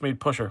Benchmade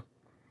pusher.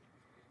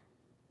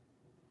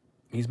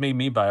 He's made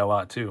me buy a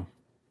lot too.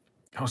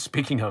 Oh,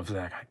 speaking of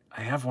Zach,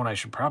 I have one I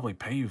should probably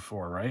pay you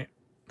for, right?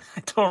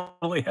 I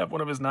totally have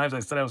one of his knives I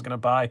said I was going to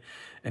buy,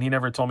 and he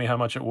never told me how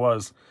much it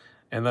was.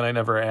 And then I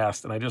never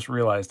asked, and I just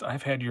realized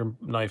I've had your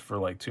knife for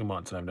like 2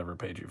 months, and I've never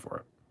paid you for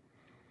it.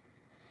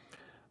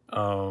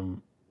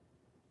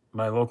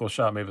 My local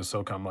shop may have a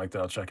SOCOM like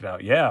that. I'll check it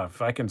out. Yeah,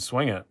 if I can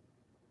swing it.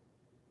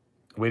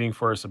 Waiting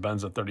for a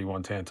Sabenza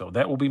 31 Tanto.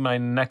 That will be my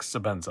next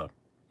Sabenza.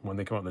 When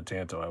they come up with the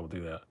Tanto, I will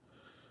do that.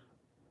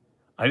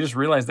 I just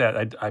realized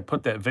that I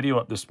put that video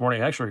up this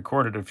morning. I actually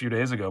recorded it a few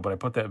days ago, but I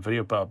put that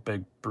video about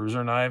big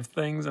bruiser knife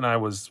things, and I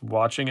was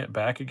watching it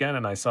back again,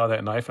 and I saw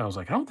that knife, and I was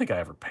like, I don't think I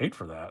ever paid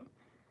for that.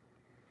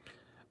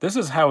 This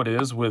is how it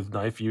is with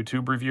knife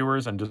YouTube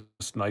reviewers and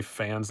just knife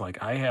fans.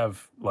 Like I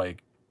have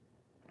like,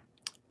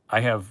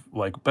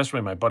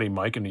 especially my buddy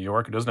Mike in New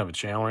York, who doesn't have a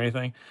channel or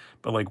anything,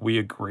 but like we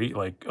agree,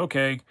 like,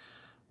 okay,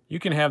 you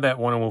can have that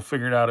one and we'll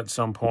figure it out at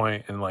some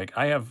point. And like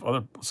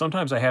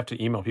sometimes I have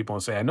to email people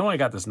and say, I know I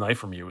got this knife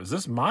from you. Is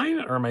this mine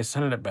or am I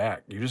sending it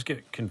back? You just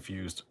get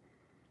confused.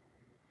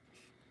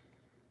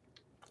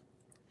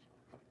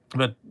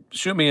 But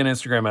shoot me an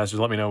Instagram message.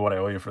 Let me know what I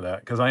owe you for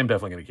that, because I am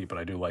definitely going to keep it.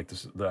 I do like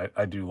this.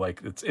 I do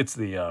like it's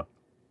the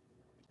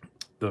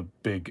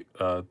big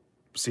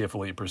CF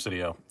Elite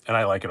Presidio, and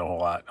I like it a whole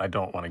lot. I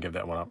don't want to give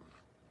that one up.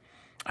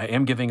 I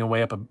am giving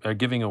away up I'm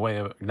giving up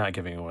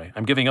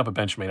a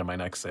Benchmade on my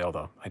next sale,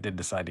 though. I did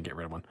decide to get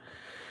rid of one.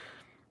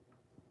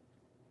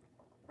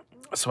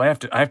 So I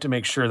have to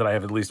make sure that I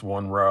have at least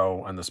one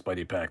row on the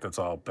Spidey pack that's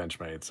all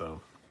Benchmade.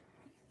 So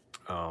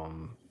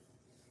 $2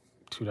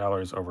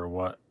 over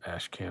what?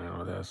 Ash Cannon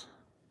with this.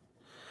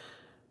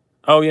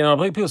 Oh, you know,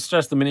 people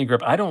suggest the mini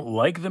grip. I don't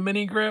like the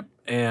mini grip,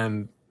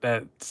 and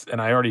I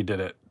already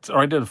did it. Or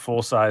I did a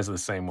full size of the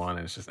same one,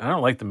 and it's just I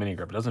don't like the mini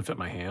grip. It doesn't fit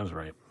my hands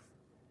right.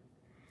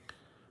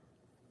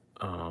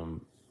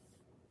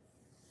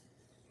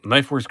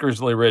 Knifeworks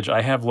Grizzly Ridge.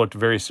 I have looked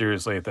very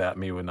seriously at that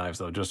Me with Knives,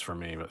 though, just for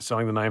me. But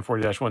selling the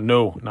 940-1,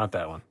 no, not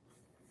that one.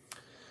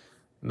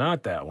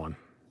 Not that one.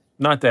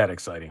 Not that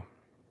exciting.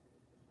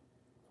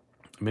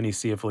 Mini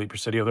CF Elite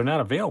Presidio, they're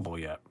not available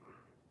yet.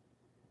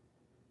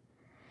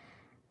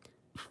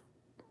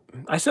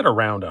 I said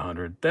around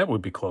 100. That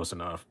would be close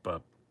enough,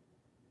 but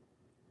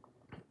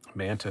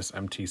Mantis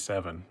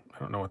MT7. I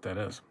don't know what that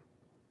is.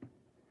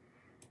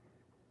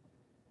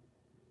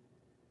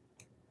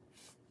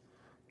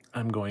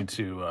 I'm going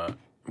to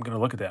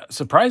look at that.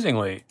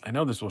 Surprisingly, I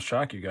know this will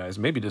shock you guys,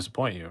 maybe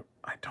disappoint you.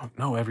 I don't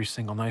know every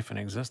single knife in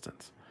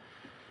existence.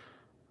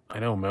 I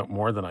know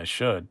more than I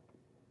should.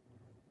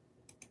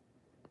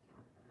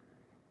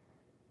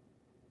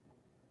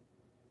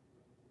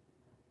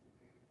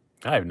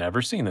 I've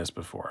never seen this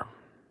before.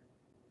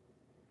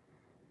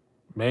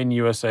 Made in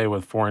USA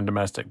with foreign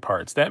domestic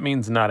parts. That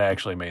means not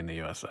actually made in the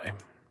USA.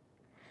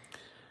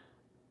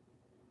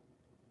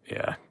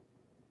 Yeah,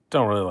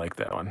 don't really like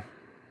that one.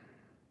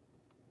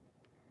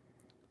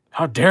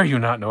 How dare you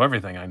not know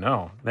everything? I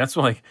know. That's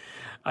like,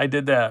 I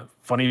did that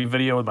funny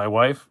video with my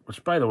wife,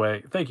 which, by the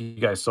way, thank you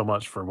guys so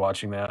much for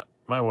watching that.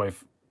 My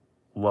wife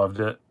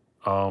loved it.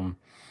 And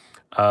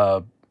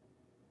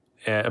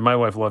my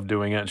wife loved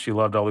doing it, and she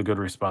loved all the good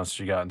responses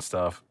she got and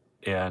stuff.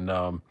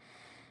 And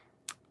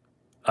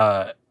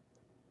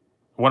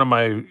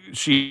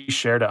she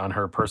shared it on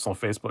her personal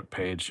Facebook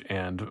page,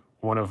 and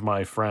one of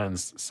my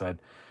friends said,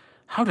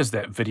 "How does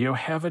that video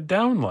have a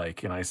down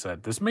like?" And I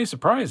said, "This may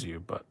surprise you,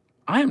 but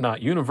I am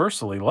not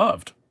universally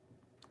loved.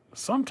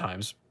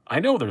 Sometimes I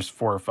know there's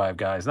 4 or 5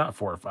 guys, not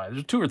 4 or 5.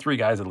 There's 2 or 3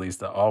 guys at least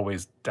that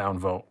always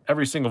downvote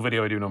every single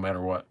video I do, no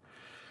matter what."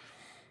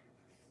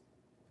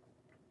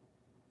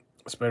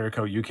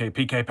 Spyderco UK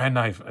PK pen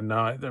knife.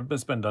 No,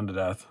 it's been done to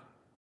death.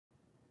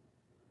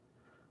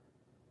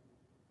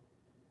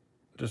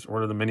 Just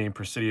order the mini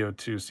Presidio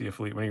 2 CF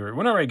Elite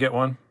whenever I get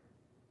one.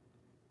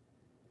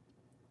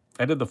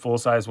 I did the full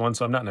size one,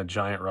 so I'm not in a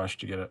giant rush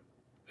to get it.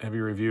 Have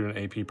you reviewed an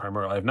AP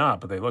Primordial? I have not,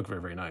 but they look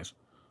very, very nice.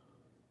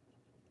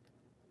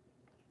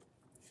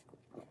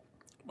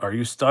 Are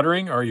you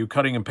stuttering or are you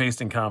cutting and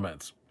pasting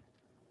comments?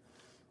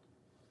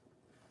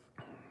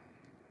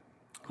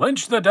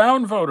 Lynch the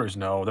downvoters.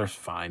 No, they're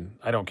fine.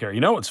 I don't care.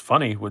 You know what's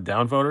funny with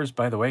downvoters,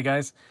 by the way,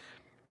 guys?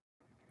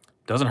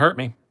 Doesn't hurt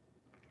me.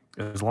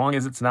 As long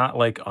as it's not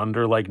like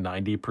under like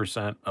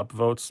 90%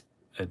 upvotes,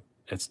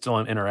 it's still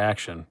an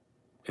interaction.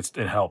 It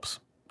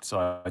helps.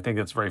 So I think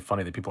it's very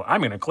funny that people,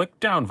 I'm going to click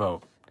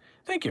downvote.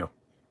 Thank you.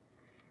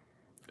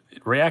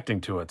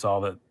 Reacting to it's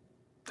all that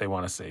they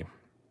want to see.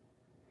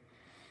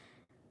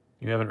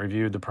 You haven't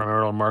reviewed the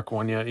Primordial Mark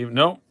 1 yet?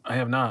 No, I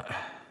have not.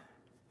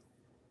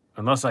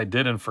 Unless I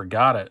did and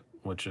forgot it,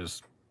 which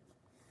is...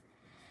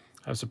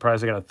 I'm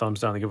surprised I got a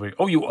thumbs down on the giveaway.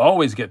 Oh, you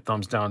always get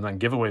thumbs down on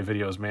giveaway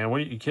videos, man.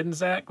 What are you kidding,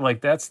 Zach?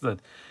 Like, that is the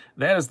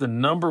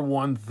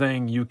 #1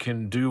 thing you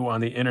can do on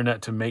the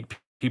internet to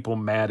make people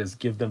mad, is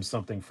give them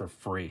something for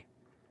free.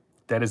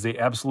 That is the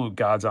absolute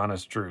God's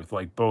honest truth.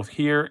 Like, both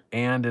here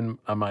and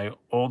on my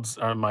old,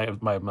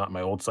 not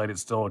my old site,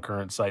 it's still a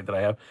current site that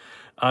I have.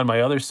 On my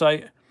other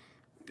site,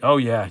 oh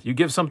yeah, you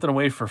give something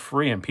away for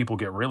free and people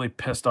get really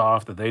pissed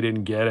off that they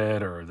didn't get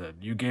it, or that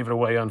you gave it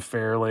away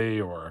unfairly,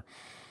 or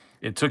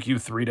it took you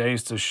 3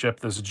 days to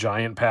ship this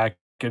giant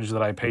package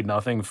that I paid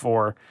nothing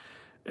for.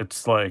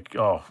 It's like,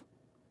 oh,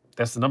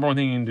 that's the #1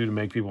 thing you can do to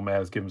make people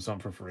mad, is give them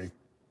something for free.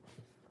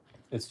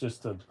 It's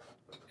just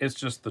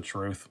the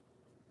truth.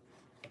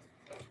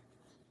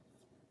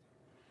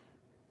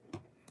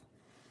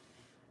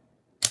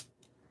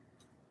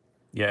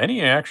 Yeah,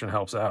 any action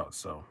helps out.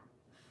 So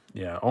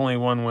yeah, only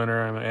one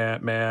winner.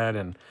 I'm mad,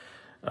 and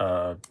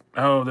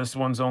oh, this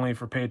one's only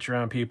for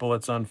Patreon people.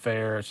 It's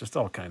unfair. It's just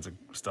all kinds of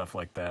stuff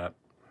like that.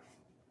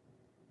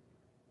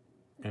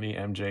 Any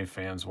MJ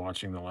fans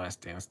watching The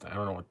Last Dance? I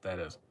don't know what that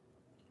is.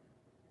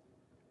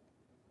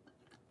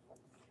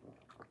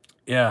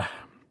 Yeah,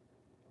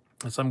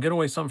 so I'm giving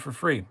away something for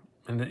free.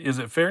 And is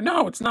it fair?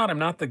 No, it's not. I'm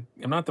not the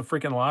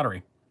freaking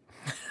lottery.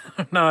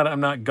 I'm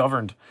not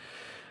governed.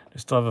 I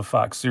still have a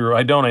Fox Zero.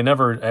 I don't. I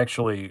never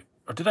actually.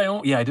 Or did I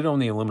own? Yeah, I did own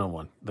the aluminum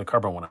one. The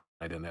carbon one.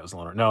 I didn't. That was a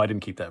loaner. No, I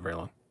didn't keep that very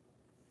long.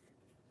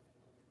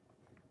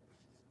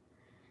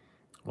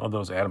 Love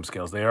those atom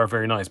scales. They are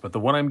very nice. But the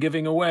one I'm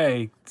giving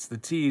away, it's the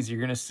tease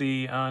you're gonna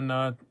see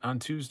on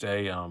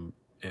Tuesday.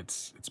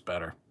 It's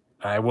better.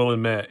 I will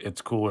admit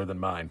it's cooler than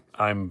mine.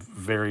 I'm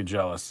very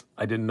jealous.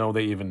 I didn't know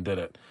they even did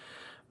it.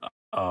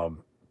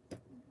 Um,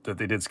 that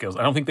they did scales.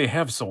 I don't think they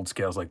have sold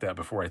scales like that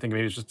before. I think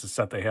maybe it's just a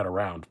set they had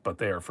around, but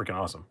they are freaking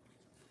awesome.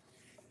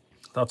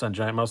 Thoughts on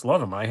Giant Mouse?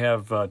 Love them. I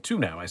have two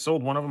now. I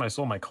sold one of them. I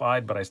sold my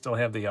Clyde, but I still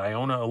have the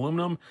Iona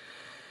aluminum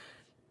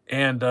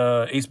and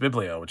Ace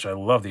Biblio, which I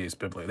love the Ace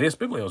Biblio. The Ace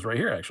Biblio is right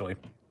here, actually.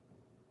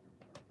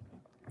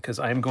 Because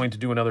I'm going to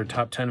do another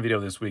top 10 video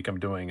this week. I'm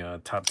doing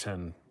top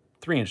 10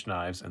 3-inch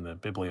knives, and the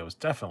Biblio is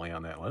definitely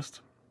on that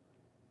list.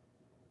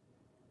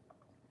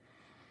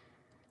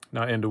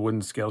 Not into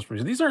wooden scales.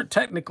 These aren't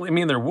technically, I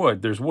mean, they're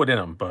wood. There's wood in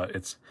them, but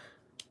it's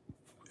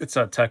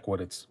not tech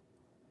wood. It's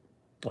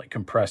like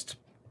compressed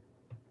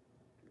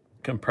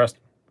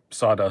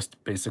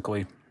sawdust,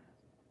 basically.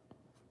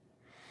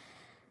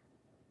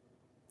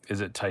 Is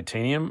it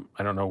titanium?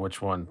 I don't know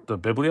which one. The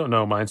Biblio?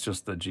 No, mine's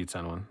just the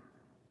G10 one.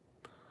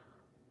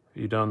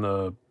 Have you done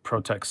the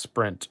Protect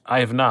Sprint? I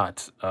have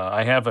not.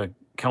 I have a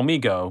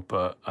Calmigo,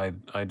 but I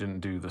didn't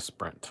do the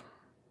Sprint.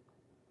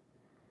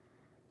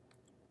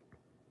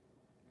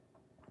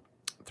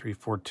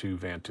 342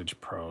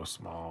 Vantage Pro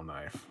small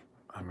knife.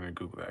 I'm going to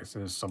Google that. So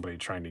there's somebody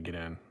trying to get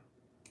in.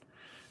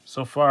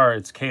 So far,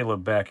 it's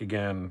Caleb back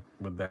again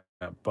with that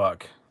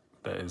buck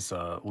that is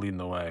leading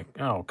the way.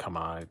 Oh, come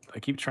on. I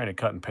keep trying to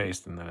cut and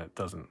paste, and then it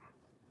doesn't.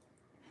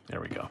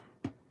 There we go.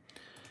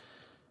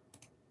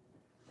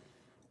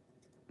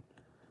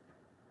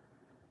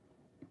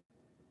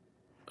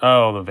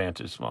 Oh, the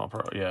Vantage Small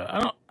Pro.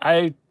 Yeah,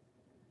 I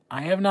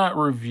have not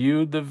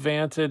reviewed the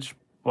Vantage,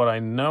 but I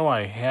know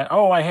I had.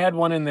 Oh, I had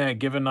one in that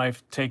give a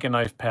knife, take a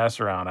knife, pass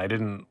around. I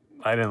didn't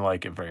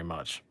like it very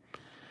much.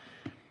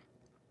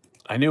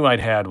 I knew I'd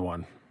had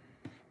one.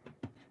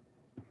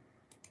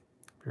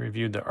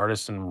 Reviewed the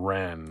Artisan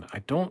Wren. I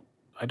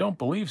don't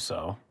believe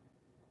so.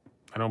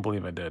 I don't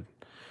believe I did.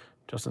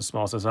 Justin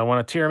Small says, I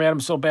want to tear him at him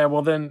so bad.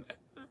 Well, then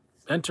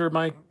enter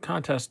my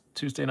contest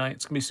Tuesday night.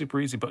 It's going to be super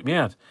easy. But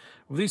yeah,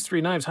 with these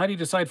three knives, how do you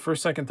decide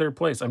first, second, third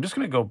place? I'm just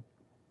going to go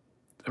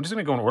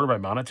in order by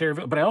monetary,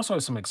 but I also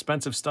have some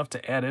expensive stuff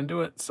to add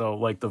into it. So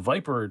like the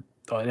Viper,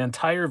 the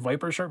entire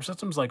Viper sharp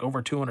system is like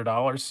over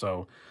 $200.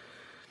 So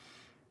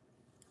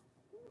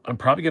I'm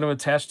probably going to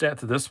attach that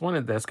to this one,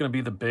 and that's going to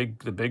be the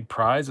big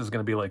prize is going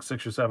to be like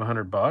 $600 or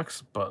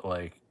 $700. But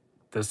like,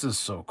 this is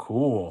so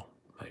cool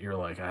that you're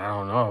like, I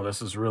don't know,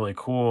 this is really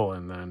cool.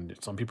 And then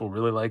some people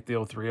really like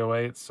the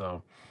 0308.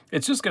 So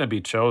it's just going to be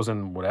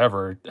chosen,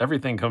 whatever.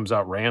 Everything comes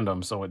out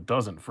random, so it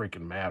doesn't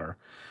freaking matter.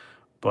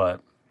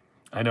 But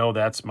I know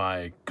that's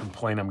my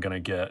complaint I'm going to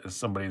get is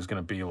somebody's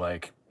going to be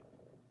like,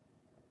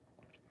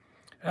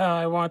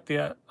 I want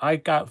I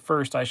got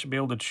first. I should be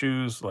able to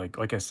choose.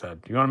 Like I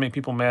said, you want to make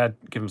people mad,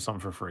 give them something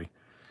for free.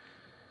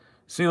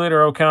 See you later,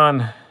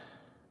 Okan.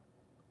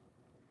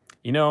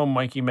 You know,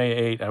 Mikey May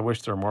 8, I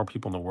wish there were more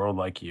people in the world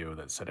like you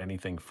that said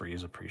anything free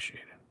is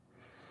appreciated.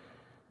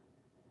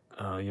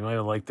 You might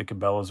have liked the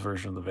Cabela's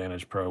version of the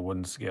Vantage Pro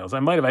wooden scales. I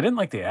might have. I didn't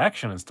like the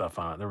action and stuff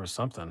on it. There was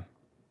something.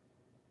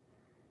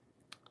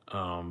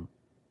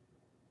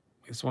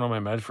 It's one of my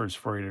Medfords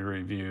for you to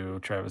review.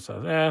 Travis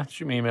says,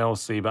 shoot me an email, we'll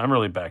see. But I'm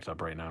really backed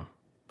up right now.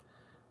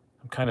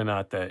 I'm kind of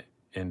not that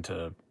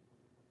into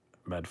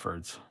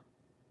Medfords.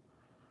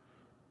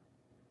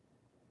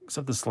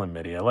 Except the Slim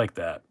Midi. I like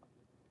that.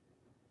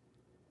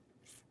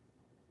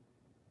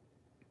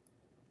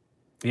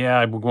 Yeah,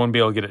 I'm going to be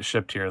able to get it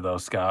shipped here, though,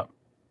 Scott.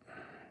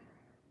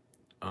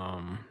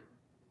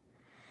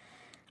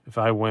 If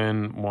I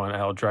win one,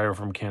 I'll drive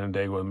from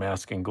Canandaigua with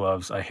mask and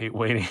gloves. I hate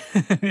waiting.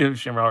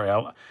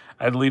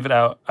 I'd leave it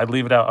out. I'd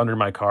leave it out under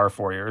my car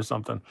for you or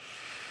something.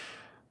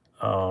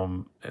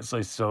 It's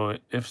like, so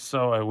if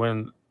so, I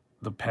win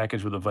the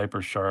package with the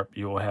Viper Sharp.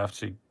 You will have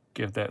to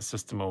give that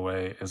system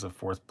away as a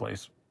 4th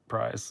place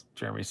prize.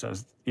 Jeremy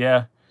says,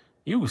 yeah,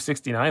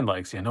 69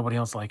 likes. Yeah, nobody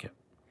else like it.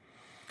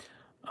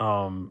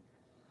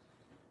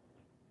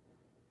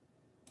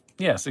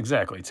 Yes,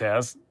 exactly,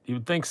 Taz. You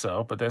would think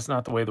so, but that's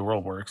not the way the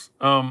world works.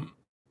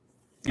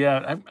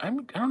 Yeah, I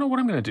don't know what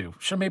I'm gonna do.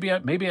 Sure, maybe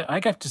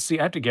I have to see.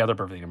 I have to gather up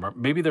everything.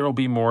 Maybe there will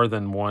be more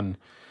than one.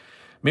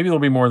 Maybe there'll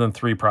be more than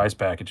 3 prize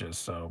packages.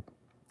 So,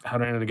 how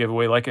to enter the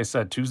giveaway? Like I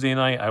said, Tuesday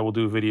night I will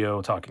do a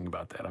video talking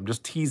about that. I'm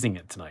just teasing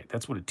it tonight.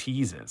 That's what a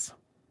tease is.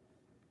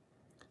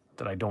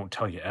 That I don't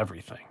tell you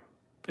everything.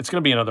 It's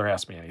going to be another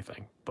Ask Me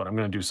Anything, but I'm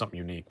going to do something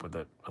unique with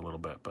it a little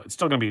bit. But it's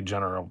still going to be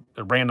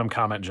a random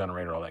comment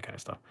generator, all that kind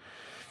of stuff.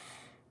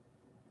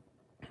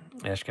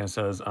 Ashkan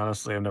says,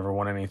 honestly, I've never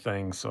won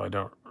anything, so I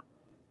don't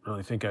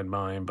really think I'd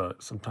mind,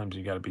 but sometimes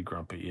you got to be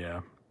grumpy.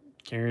 Yeah.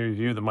 Can you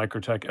review the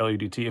Microtech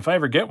LUDT? If I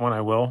ever get one,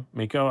 I will.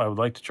 Miko, I would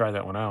like to try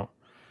that one out.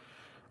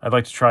 I'd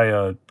like to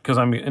try because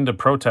I'm into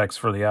Protex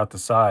for the out the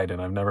side,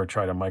 and I've never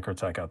tried a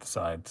Microtech out the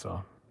side,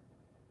 so.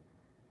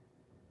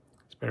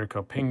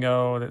 Spirico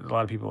Pingo, a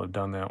lot of people have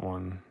done that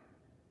one.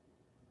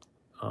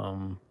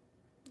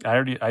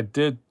 I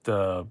did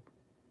the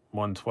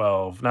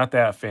 112, not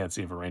that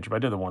fancy of a Ranger, but I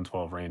did the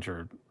 112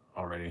 Ranger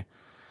already.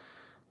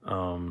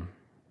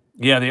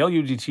 Yeah, the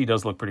LUDT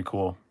does look pretty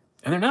cool.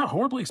 And they're not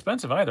horribly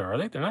expensive either, are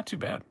they? They're not too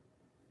bad.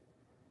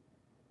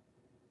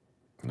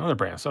 Another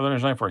brand,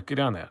 Southern Knife Work, get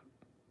on that.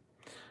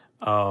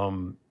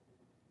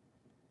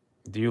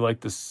 Do you like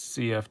the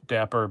CF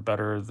Dapper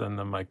better than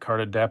the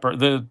Micarta Dapper?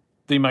 The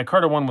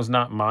Micarta one was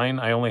not mine.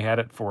 I only had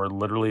it for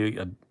literally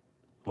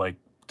like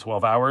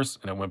 12 hours,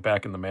 and it went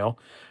back in the mail.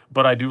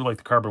 But I do like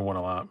the carbon one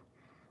a lot.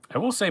 I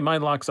will say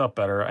mine locks up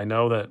better. I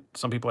know that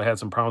some people had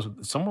some problems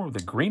with somewhere with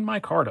the green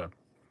micarta.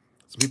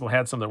 Some people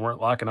had some that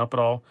weren't locking up at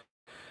all.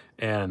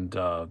 And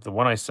the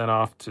one I sent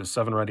off to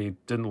 7 Ready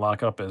didn't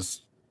lock up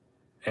as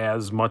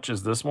much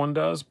as this one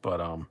does. But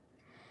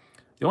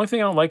the only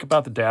thing I don't like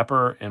about the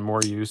Dapper and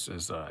more use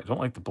is I don't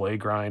like the blade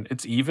grind.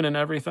 It's even in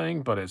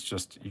everything, but it's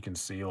just, you can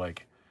see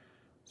like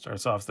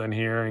starts off thin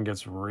here and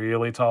gets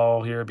really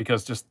tall here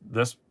because just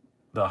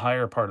the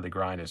higher part of the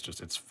grind is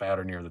just, it's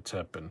fatter near the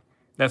tip, and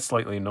that's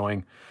slightly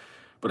annoying.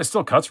 But it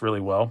still cuts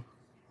really well,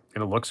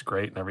 and it looks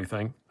great and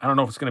everything. I don't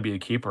know if it's going to be a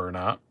keeper or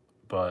not,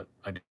 but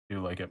I do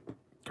like it.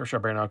 Kershaw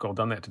Bare Knuckle,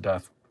 done that to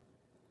death.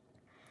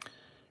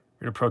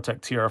 Reader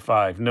Protect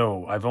TR5.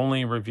 No, I've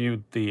only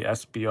reviewed the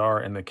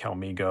SBR and the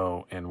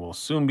Calmigo, and will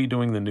soon be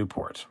doing the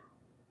Newport,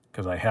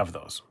 because I have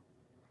those.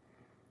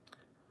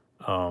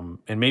 And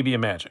maybe a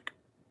Magic.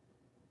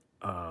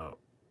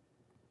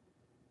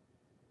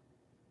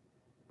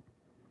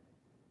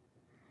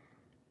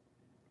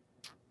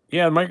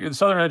 Yeah,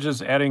 Southern Edge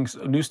is adding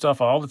new stuff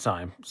all the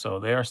time, so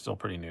they are still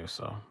pretty new.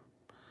 So,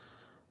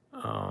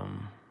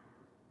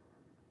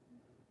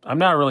 I'm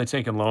not really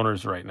taking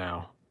loaners right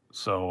now.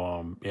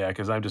 So, yeah,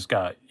 because I've just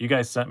got, you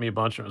guys sent me a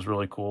bunch. It was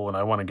really cool, and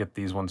I want to get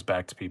these ones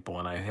back to people,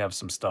 and I have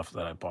some stuff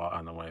that I bought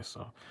on the way.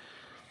 So,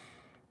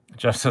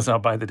 Jeff says I'll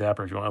buy the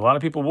Dapper if you want. A lot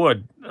of people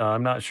would.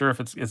 I'm not sure if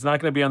it's not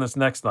going to be on this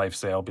next knife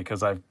sale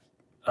because I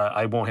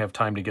won't have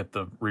time to get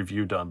the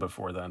review done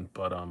before then.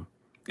 But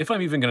if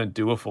I'm even going to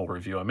do a full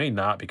review, I may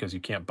not because you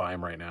can't buy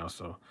them right now.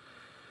 So,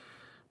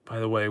 by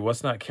the way,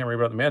 what's not Camry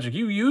about the Magic?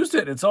 You used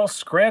it. It's all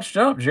scratched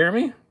up,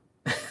 Jeremy.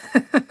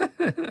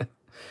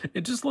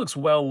 It just looks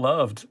well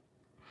loved.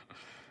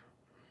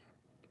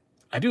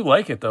 I do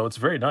like it though. It's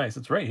very nice.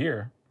 It's right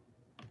here.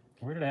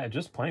 Where did I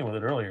just playing with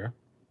it earlier?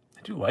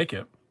 I do like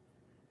it.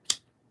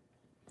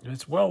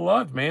 It's well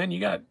loved, man.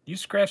 You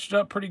scratched it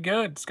up pretty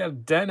good. It's got a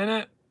dent in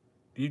it.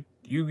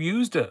 You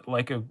used it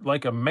like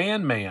a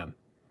man.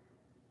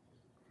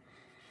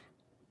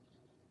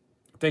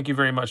 Thank you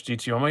very much,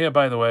 GTO. Oh, yeah,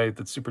 by the way,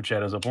 the super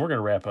chat is up. We're going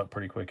to wrap up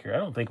pretty quick here. I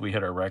don't think we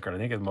hit our record. I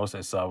think the most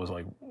I saw was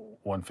like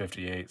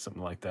 158,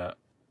 something like that.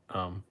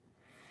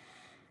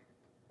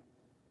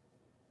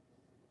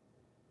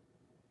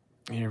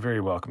 You're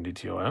very welcome,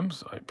 DTOM.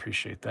 So I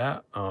appreciate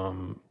that.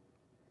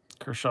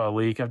 Kershaw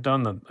leak. I've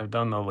done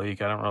the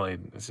leak. I don't really.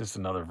 It's just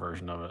another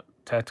version of it.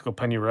 Tactical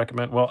pen you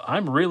recommend? Well,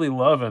 I'm really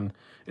loving.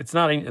 It's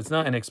not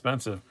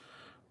inexpensive,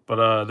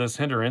 but this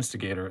Hinder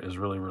Instigator is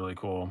really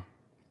cool.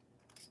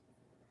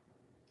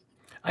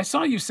 I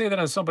saw you say that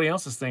on somebody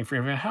else's thing,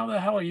 Freeman. How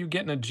the hell are you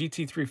getting a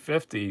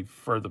GT350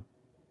 for the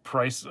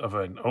price of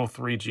an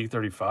 03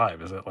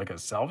 G35? Is it like a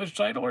salvage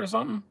title or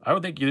something? I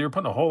would think you're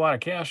putting a whole lot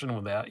of cash in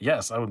with that.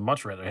 Yes, I would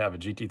much rather have a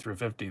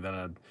GT350 than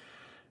a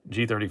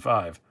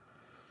G35.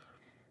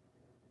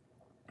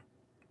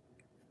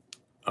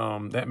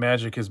 That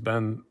Magic has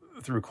been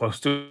through close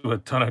to a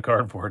ton of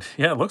cardboard.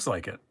 Yeah, it looks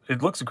like it.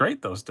 It looks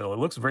great though. Still, it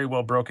looks very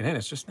well broken in.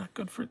 It's just not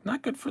good for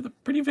the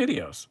pretty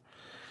videos.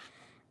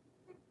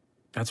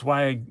 That's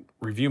why I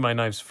review my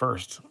knives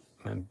first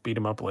and beat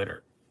them up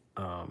later.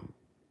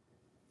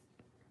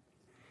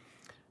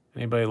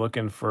 Anybody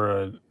looking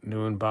for a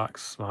new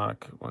in-box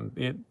smock?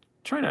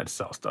 Try not to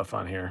sell stuff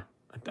on here.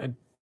 It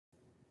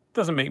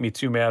doesn't make me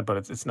too mad, but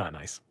it's not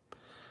nice.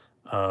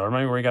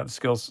 Remind me where you got the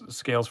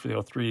scales for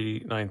the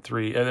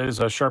 0393. It is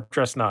Sharp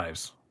Dress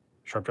Knives.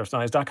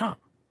 SharpDressKnives.com.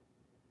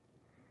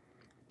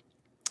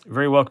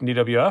 Very welcome,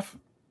 DWF.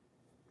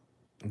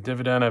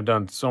 Dividend. I've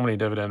done so many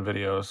dividend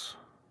videos.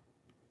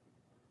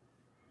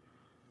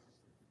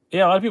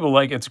 Yeah, a lot of people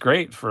like it's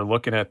great for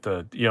looking at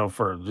the,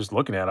 for just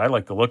looking at it. I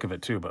like the look of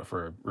it too, but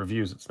for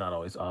reviews, it's not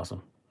always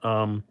awesome.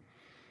 What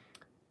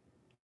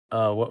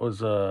was,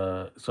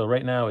 so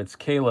right now it's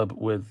Caleb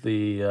with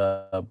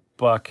the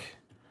buck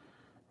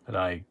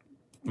that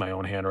my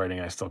own handwriting,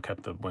 I still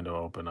kept the window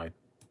open, I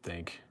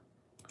think.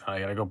 I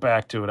gotta go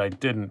back to it. I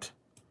didn't.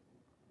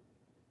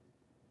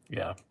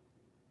 Yeah.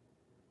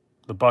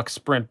 The Buck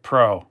Sprint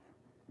Pro.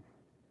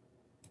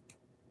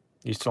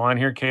 You still on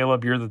here,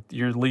 Caleb?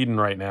 You're leading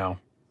right now.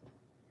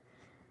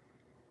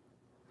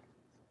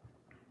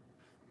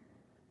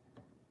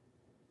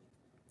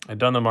 I've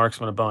done the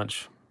Marksman a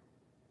bunch.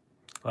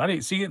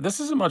 See, this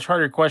is a much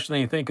harder question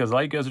than you think, because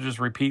all you guys are just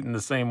repeating the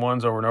same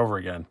ones over and over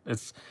again.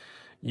 It's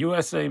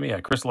USA, yeah,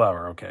 Chris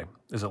Lauer, okay.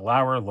 Is it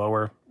Lauer,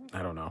 lower?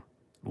 I don't know.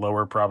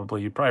 Lower,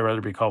 probably. You'd probably rather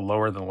be called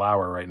lower than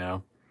Lauer right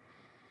now.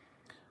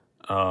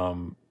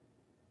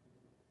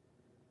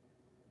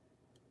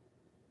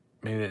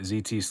 Maybe that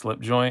ZT slip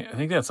joint. I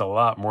think that's a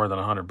lot more than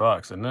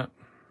 $100, isn't it?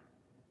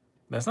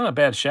 That's not a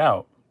bad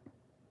shout.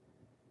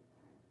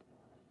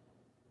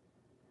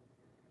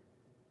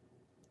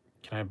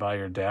 Can I buy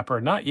your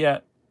Dapper? Not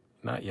yet.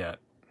 Not yet.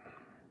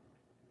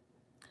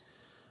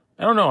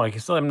 I don't know. I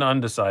still am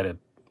undecided.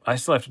 I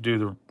still have to do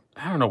the...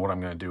 I don't know what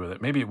I'm going to do with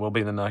it. Maybe it will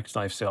be the next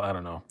knife sale. I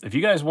don't know. If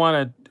you guys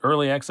wanted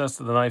early access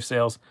to the knife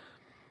sales,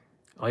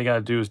 all you got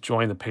to do is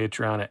join the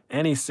Patreon. At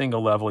any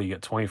single level, you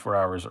get 24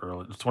 hours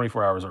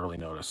early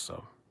notice.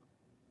 So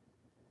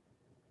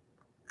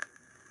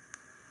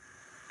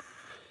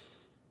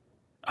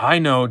I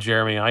know,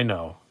 Jeremy, I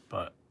know.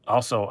 But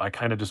also, I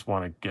kind of just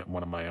want to get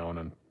one of my own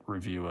and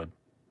review a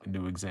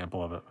new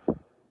example of it.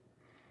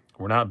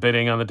 We're not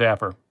bidding on the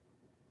Dapper.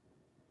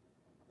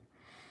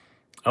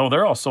 Oh,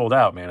 they're all sold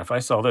out, man. If I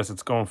sell this,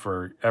 it's going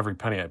for every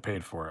penny I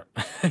paid for it.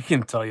 I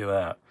can tell you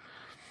that.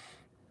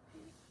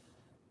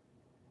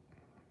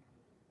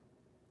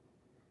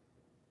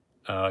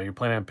 You're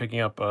planning on picking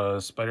up a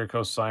Spider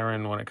Coast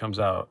Siren when it comes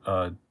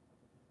out.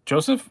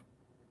 Joseph,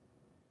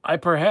 I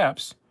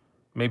perhaps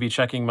may be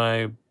checking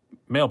my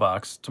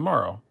mailbox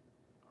tomorrow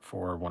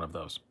for one of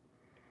those.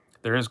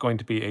 There is going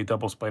to be a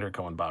double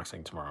Spyderco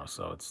unboxing tomorrow,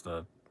 so it's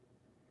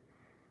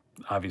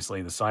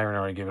obviously the Siren, I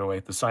already gave it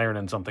away. The Siren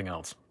and something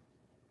else.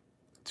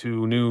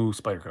 2 new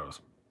Spydercos.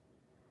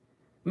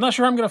 I'm not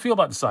sure how I'm going to feel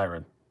about the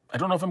Siren. I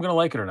don't know if I'm going to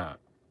like it or not.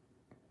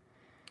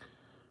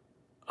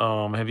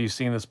 Have you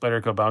seen the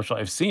Spyderco Bombshell?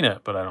 I've seen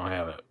it, but I don't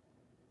have it.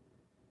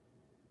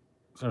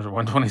 So there's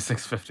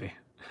 $126.50.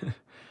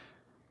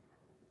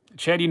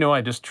 Chad, you know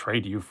I just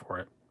trade you for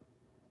it.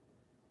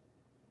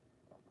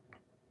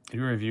 Did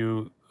you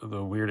review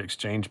the weird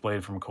exchange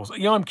blade from Coles?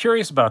 You know, I'm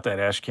curious about that,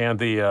 Ashcan.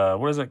 The,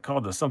 what is it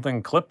called? The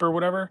something clip or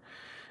whatever?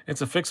 It's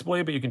a fixed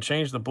blade, but you can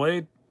change the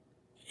blade.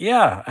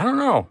 Yeah, I don't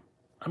know.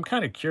 I'm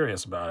kind of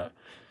curious about it.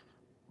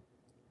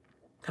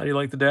 How do you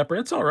like the Dapper?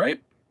 It's all right.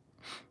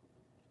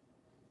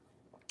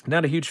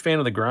 Not a huge fan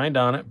of the grind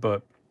on it,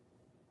 but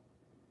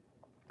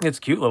it's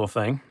a cute little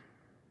thing.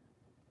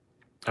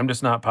 I'm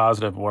just not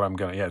positive what I'm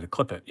going to, to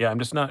clip it. Yeah, I'm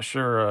just not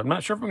sure. I'm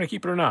not sure if I'm going to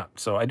keep it or not.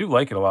 So I do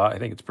like it a lot. I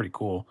think it's pretty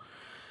cool.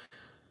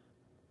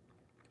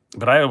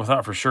 But I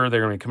thought for sure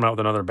they're going to be coming out with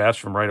another batch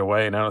from right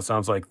away. Now it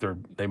sounds like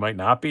they might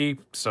not be.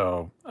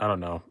 So I don't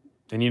know.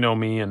 And you know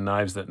me and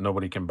knives that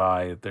nobody can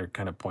buy. They're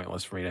kind of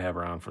pointless for me to have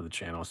around for the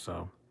channel.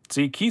 So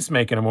see, Keith's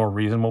making a more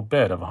reasonable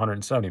bid of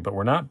 170, but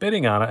we're not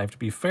bidding on it. I have to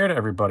be fair to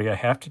everybody. I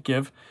have to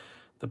give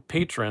the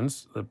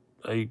patrons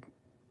a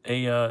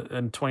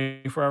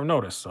 24-hour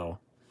notice. So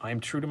I am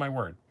true to my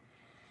word.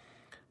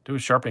 Do a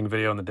sharpening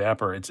video on the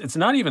Dapper. It's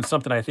not even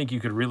something I think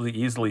you could really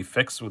easily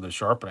fix with the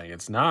sharpening.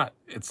 It's not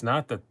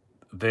that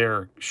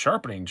their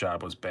sharpening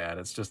job was bad.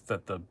 It's just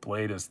that the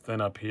blade is thin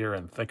up here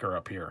and thicker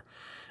up here.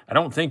 I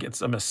don't think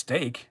it's a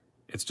mistake.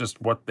 It's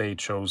just what they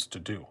chose to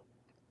do.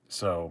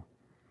 So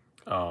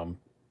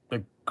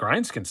the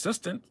grind's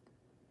consistent,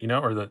 you know,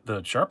 or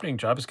the sharpening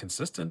job is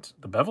consistent.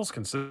 The bevel's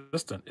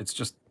consistent. It's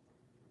just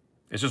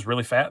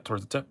really fat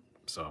towards the tip.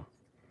 So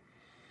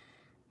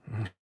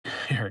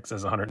Eric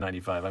says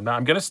 195. I'm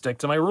going to stick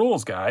to my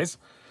rules, guys.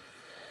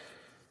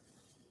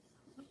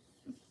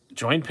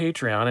 Join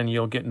Patreon and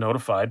you'll get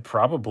notified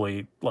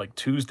probably like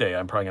Tuesday.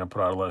 I'm probably going to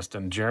put out a list.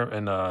 And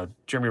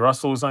Jeremy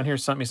Russell was on here,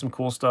 sent me some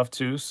cool stuff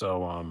too.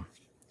 So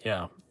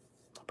yeah, I'll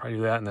probably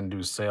do that and then do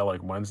a sale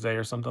like Wednesday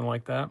or something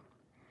like that.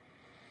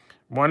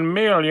 $1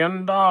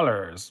 million.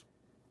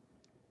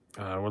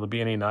 Will there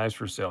be any knives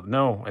for sale?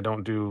 No, I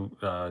don't do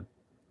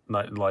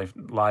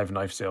live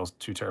knife sales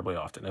too terribly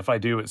often. If I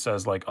do, it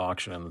says like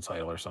auction in the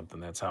title or something.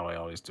 That's how I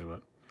always do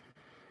it.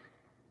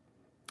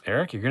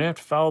 Eric, you're gonna have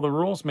to follow the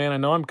rules, man. I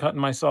know I'm cutting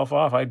myself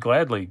off. I'd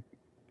gladly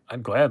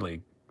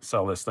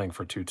sell this thing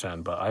for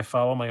 $210, but I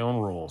follow my own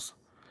rules.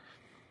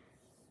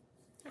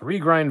 A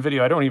regrind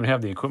video, I don't even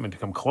have the equipment to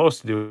come close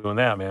to doing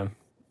that, man.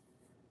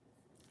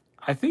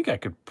 I think I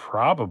could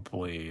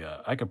probably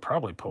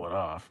pull it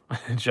off.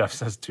 Jeff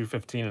says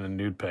 215 in a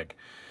nude pic.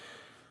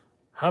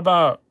 How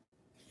about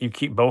you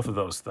keep both of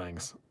those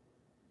things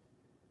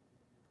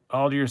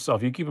all to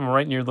yourself? You keep them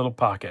right in your little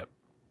pocket.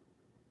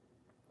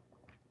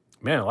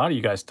 Man, a lot of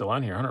you guys still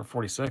on here.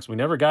 146. We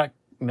never got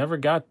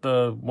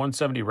the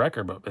 170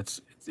 record, but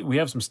we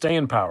have some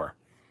staying power.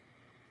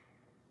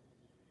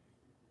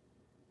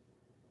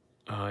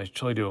 I should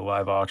totally do a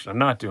live auction. I'm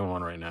not doing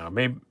one right now.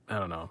 Maybe, I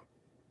don't know.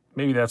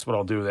 maybe that's what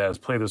I'll do. That is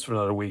play this for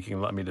another week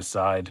and let me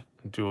decide.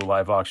 Do a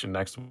live auction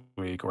next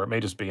week, or it may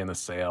just be in the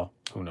sale.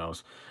 Who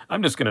knows?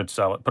 I'm just gonna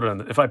sell it. Put it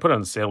on. If I put it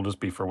on the sale, it'll just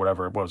be for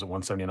whatever. What was it?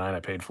 $179 I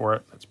paid for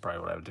it. That's probably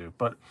what I would do.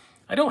 But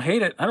I don't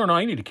hate it. I don't know.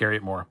 I need to carry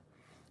it more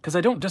because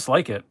I don't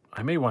dislike it.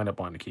 I may wind up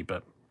wanting to keep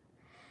it.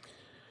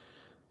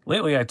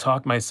 Lately, I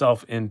talk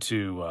myself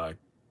into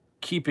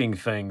keeping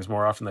things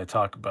more often than I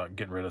talk about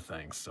getting rid of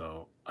things.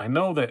 So I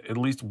know that at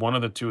least one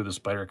of the two of the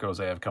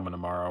Spydercos I have coming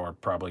tomorrow are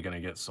probably going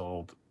to get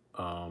sold.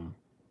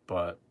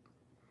 But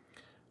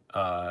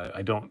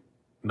I don't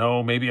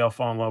know. Maybe I'll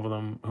fall in love with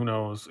them. Who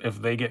knows?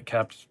 If they get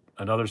kept,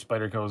 another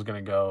Spyderco is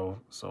going to go.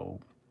 So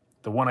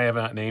the one I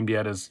haven't named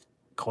yet is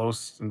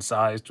close in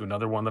size to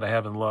another one that I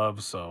have in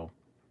love. So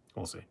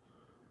we'll see.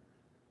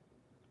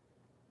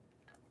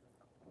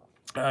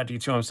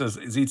 D2M says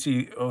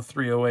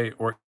ZT0308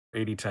 or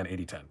 8010,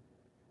 8010.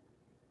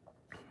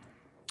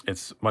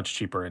 It's much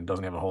cheaper and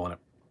doesn't have a hole in it.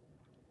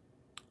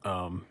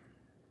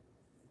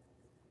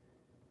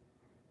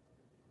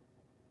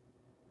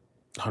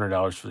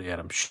 $100 for the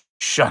Atom.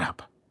 Shut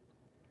up.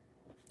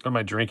 What am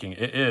I drinking?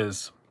 It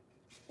is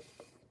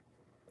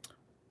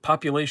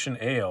Population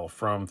Ale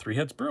from Three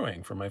Heads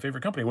Brewing, from my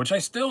favorite company, which I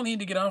still need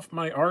to get off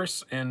my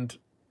arse and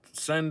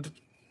send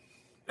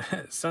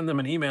them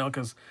an email,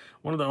 because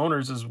one of the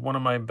owners is one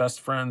of my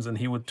best friends, and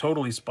he would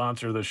totally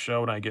sponsor the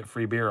show, and I get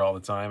free beer all the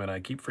time, and I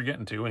keep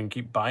forgetting to and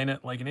keep buying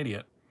it like an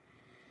idiot.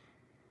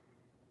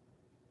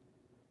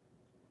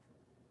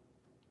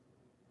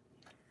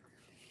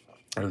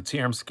 The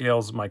TRM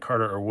scales, my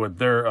Carter, are wood.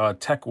 They're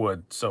tech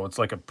wood, so it's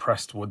like a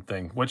pressed wood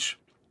thing, which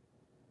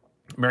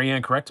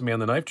Marianne corrected me on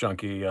the Knife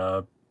Junkie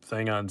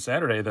thing on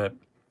Saturday that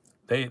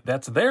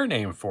that's their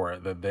name for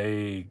it, that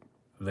they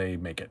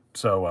make it.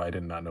 So I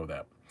did not know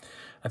that.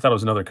 I thought it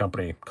was another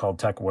company called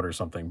Tech Wood or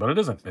something, but it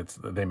isn't.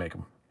 They make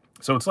them.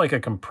 So it's like a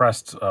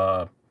compressed,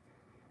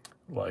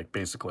 like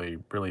basically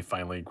really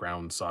finely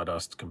ground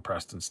sawdust,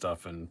 compressed and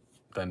stuff, and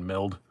then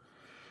milled.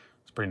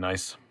 It's pretty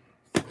nice.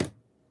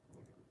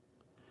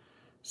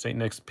 St.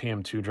 Nick's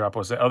PM2 drop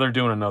was. Oh, they're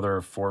doing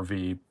another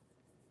 4V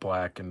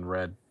black and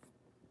red.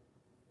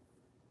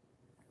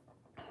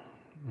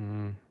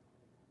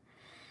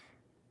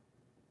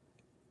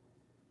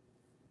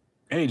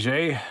 Hey,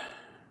 Jay.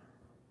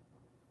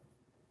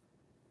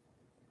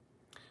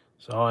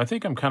 So I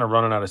think I'm kind of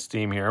running out of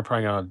steam here. I'm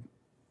probably going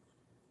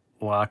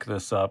to lock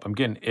this up. I'm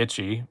getting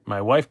itchy. My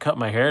wife cut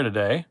my hair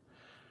today.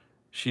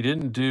 She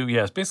didn't do,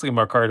 yes, basically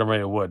Marcari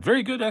made of wood.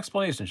 Very good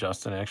explanation,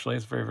 Justin, actually.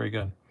 It's very, very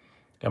good.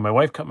 Yeah, my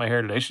wife cut my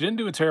hair today. She didn't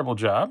do a terrible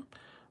job,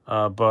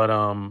 but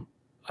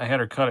I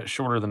had her cut it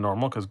shorter than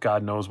normal because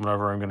God knows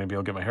whenever I'm going to be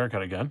able to get my hair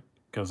cut again,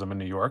 because I'm in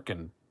New York,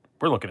 and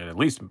we're looking at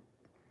least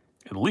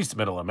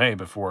middle of May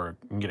before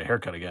I can get a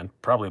haircut again,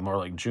 probably more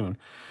like June.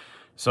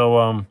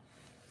 So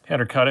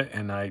had her cut it,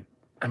 and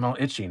I'm all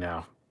itchy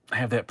now. I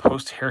have that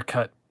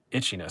post-haircut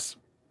itchiness.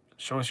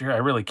 Show us your hair.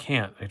 I really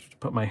can't. I just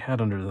put my head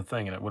under the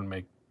thing, and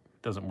it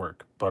doesn't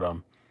work. But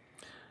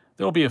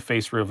there'll be a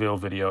face reveal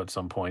video at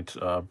some point,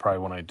 probably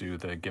when I do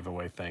the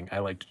giveaway thing. I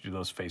like to do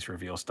those face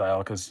reveal style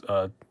because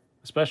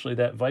especially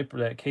that Viper,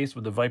 that case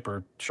with the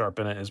Viper sharp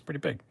in it is pretty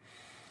big.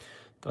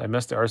 Did I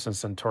miss the Arson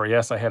Centauri?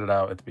 Yes, I had it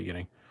out at the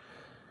beginning.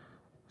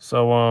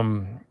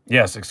 So,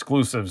 yes,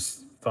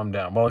 exclusives, thumb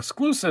down. Well,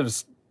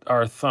 exclusives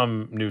are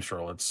thumb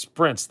neutral. It's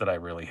sprints that I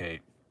really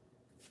hate.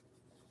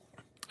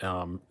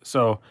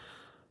 So,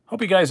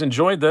 hope you guys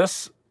enjoyed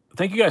this.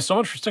 Thank you guys so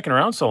much for sticking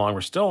around so long.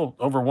 We're still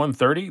over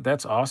 130.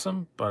 That's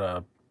awesome.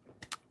 But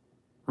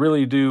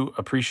really do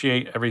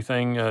appreciate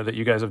everything that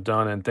you guys have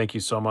done. And thank you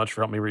so much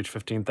for helping me reach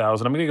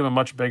 15,000. I'm going to give a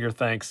much bigger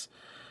thanks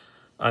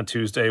on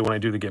Tuesday when I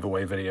do the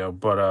giveaway video.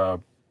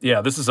 But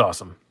yeah, this is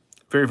awesome.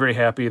 Very, very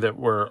happy that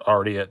we're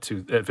already at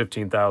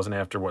 15,000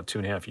 after, what,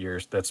 2.5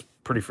 years. That's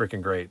pretty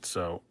freaking great.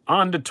 So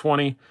on to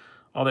 20,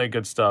 all that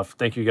good stuff.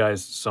 Thank you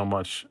guys so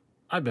much.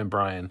 I've been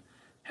Brian.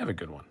 Have a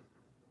good one.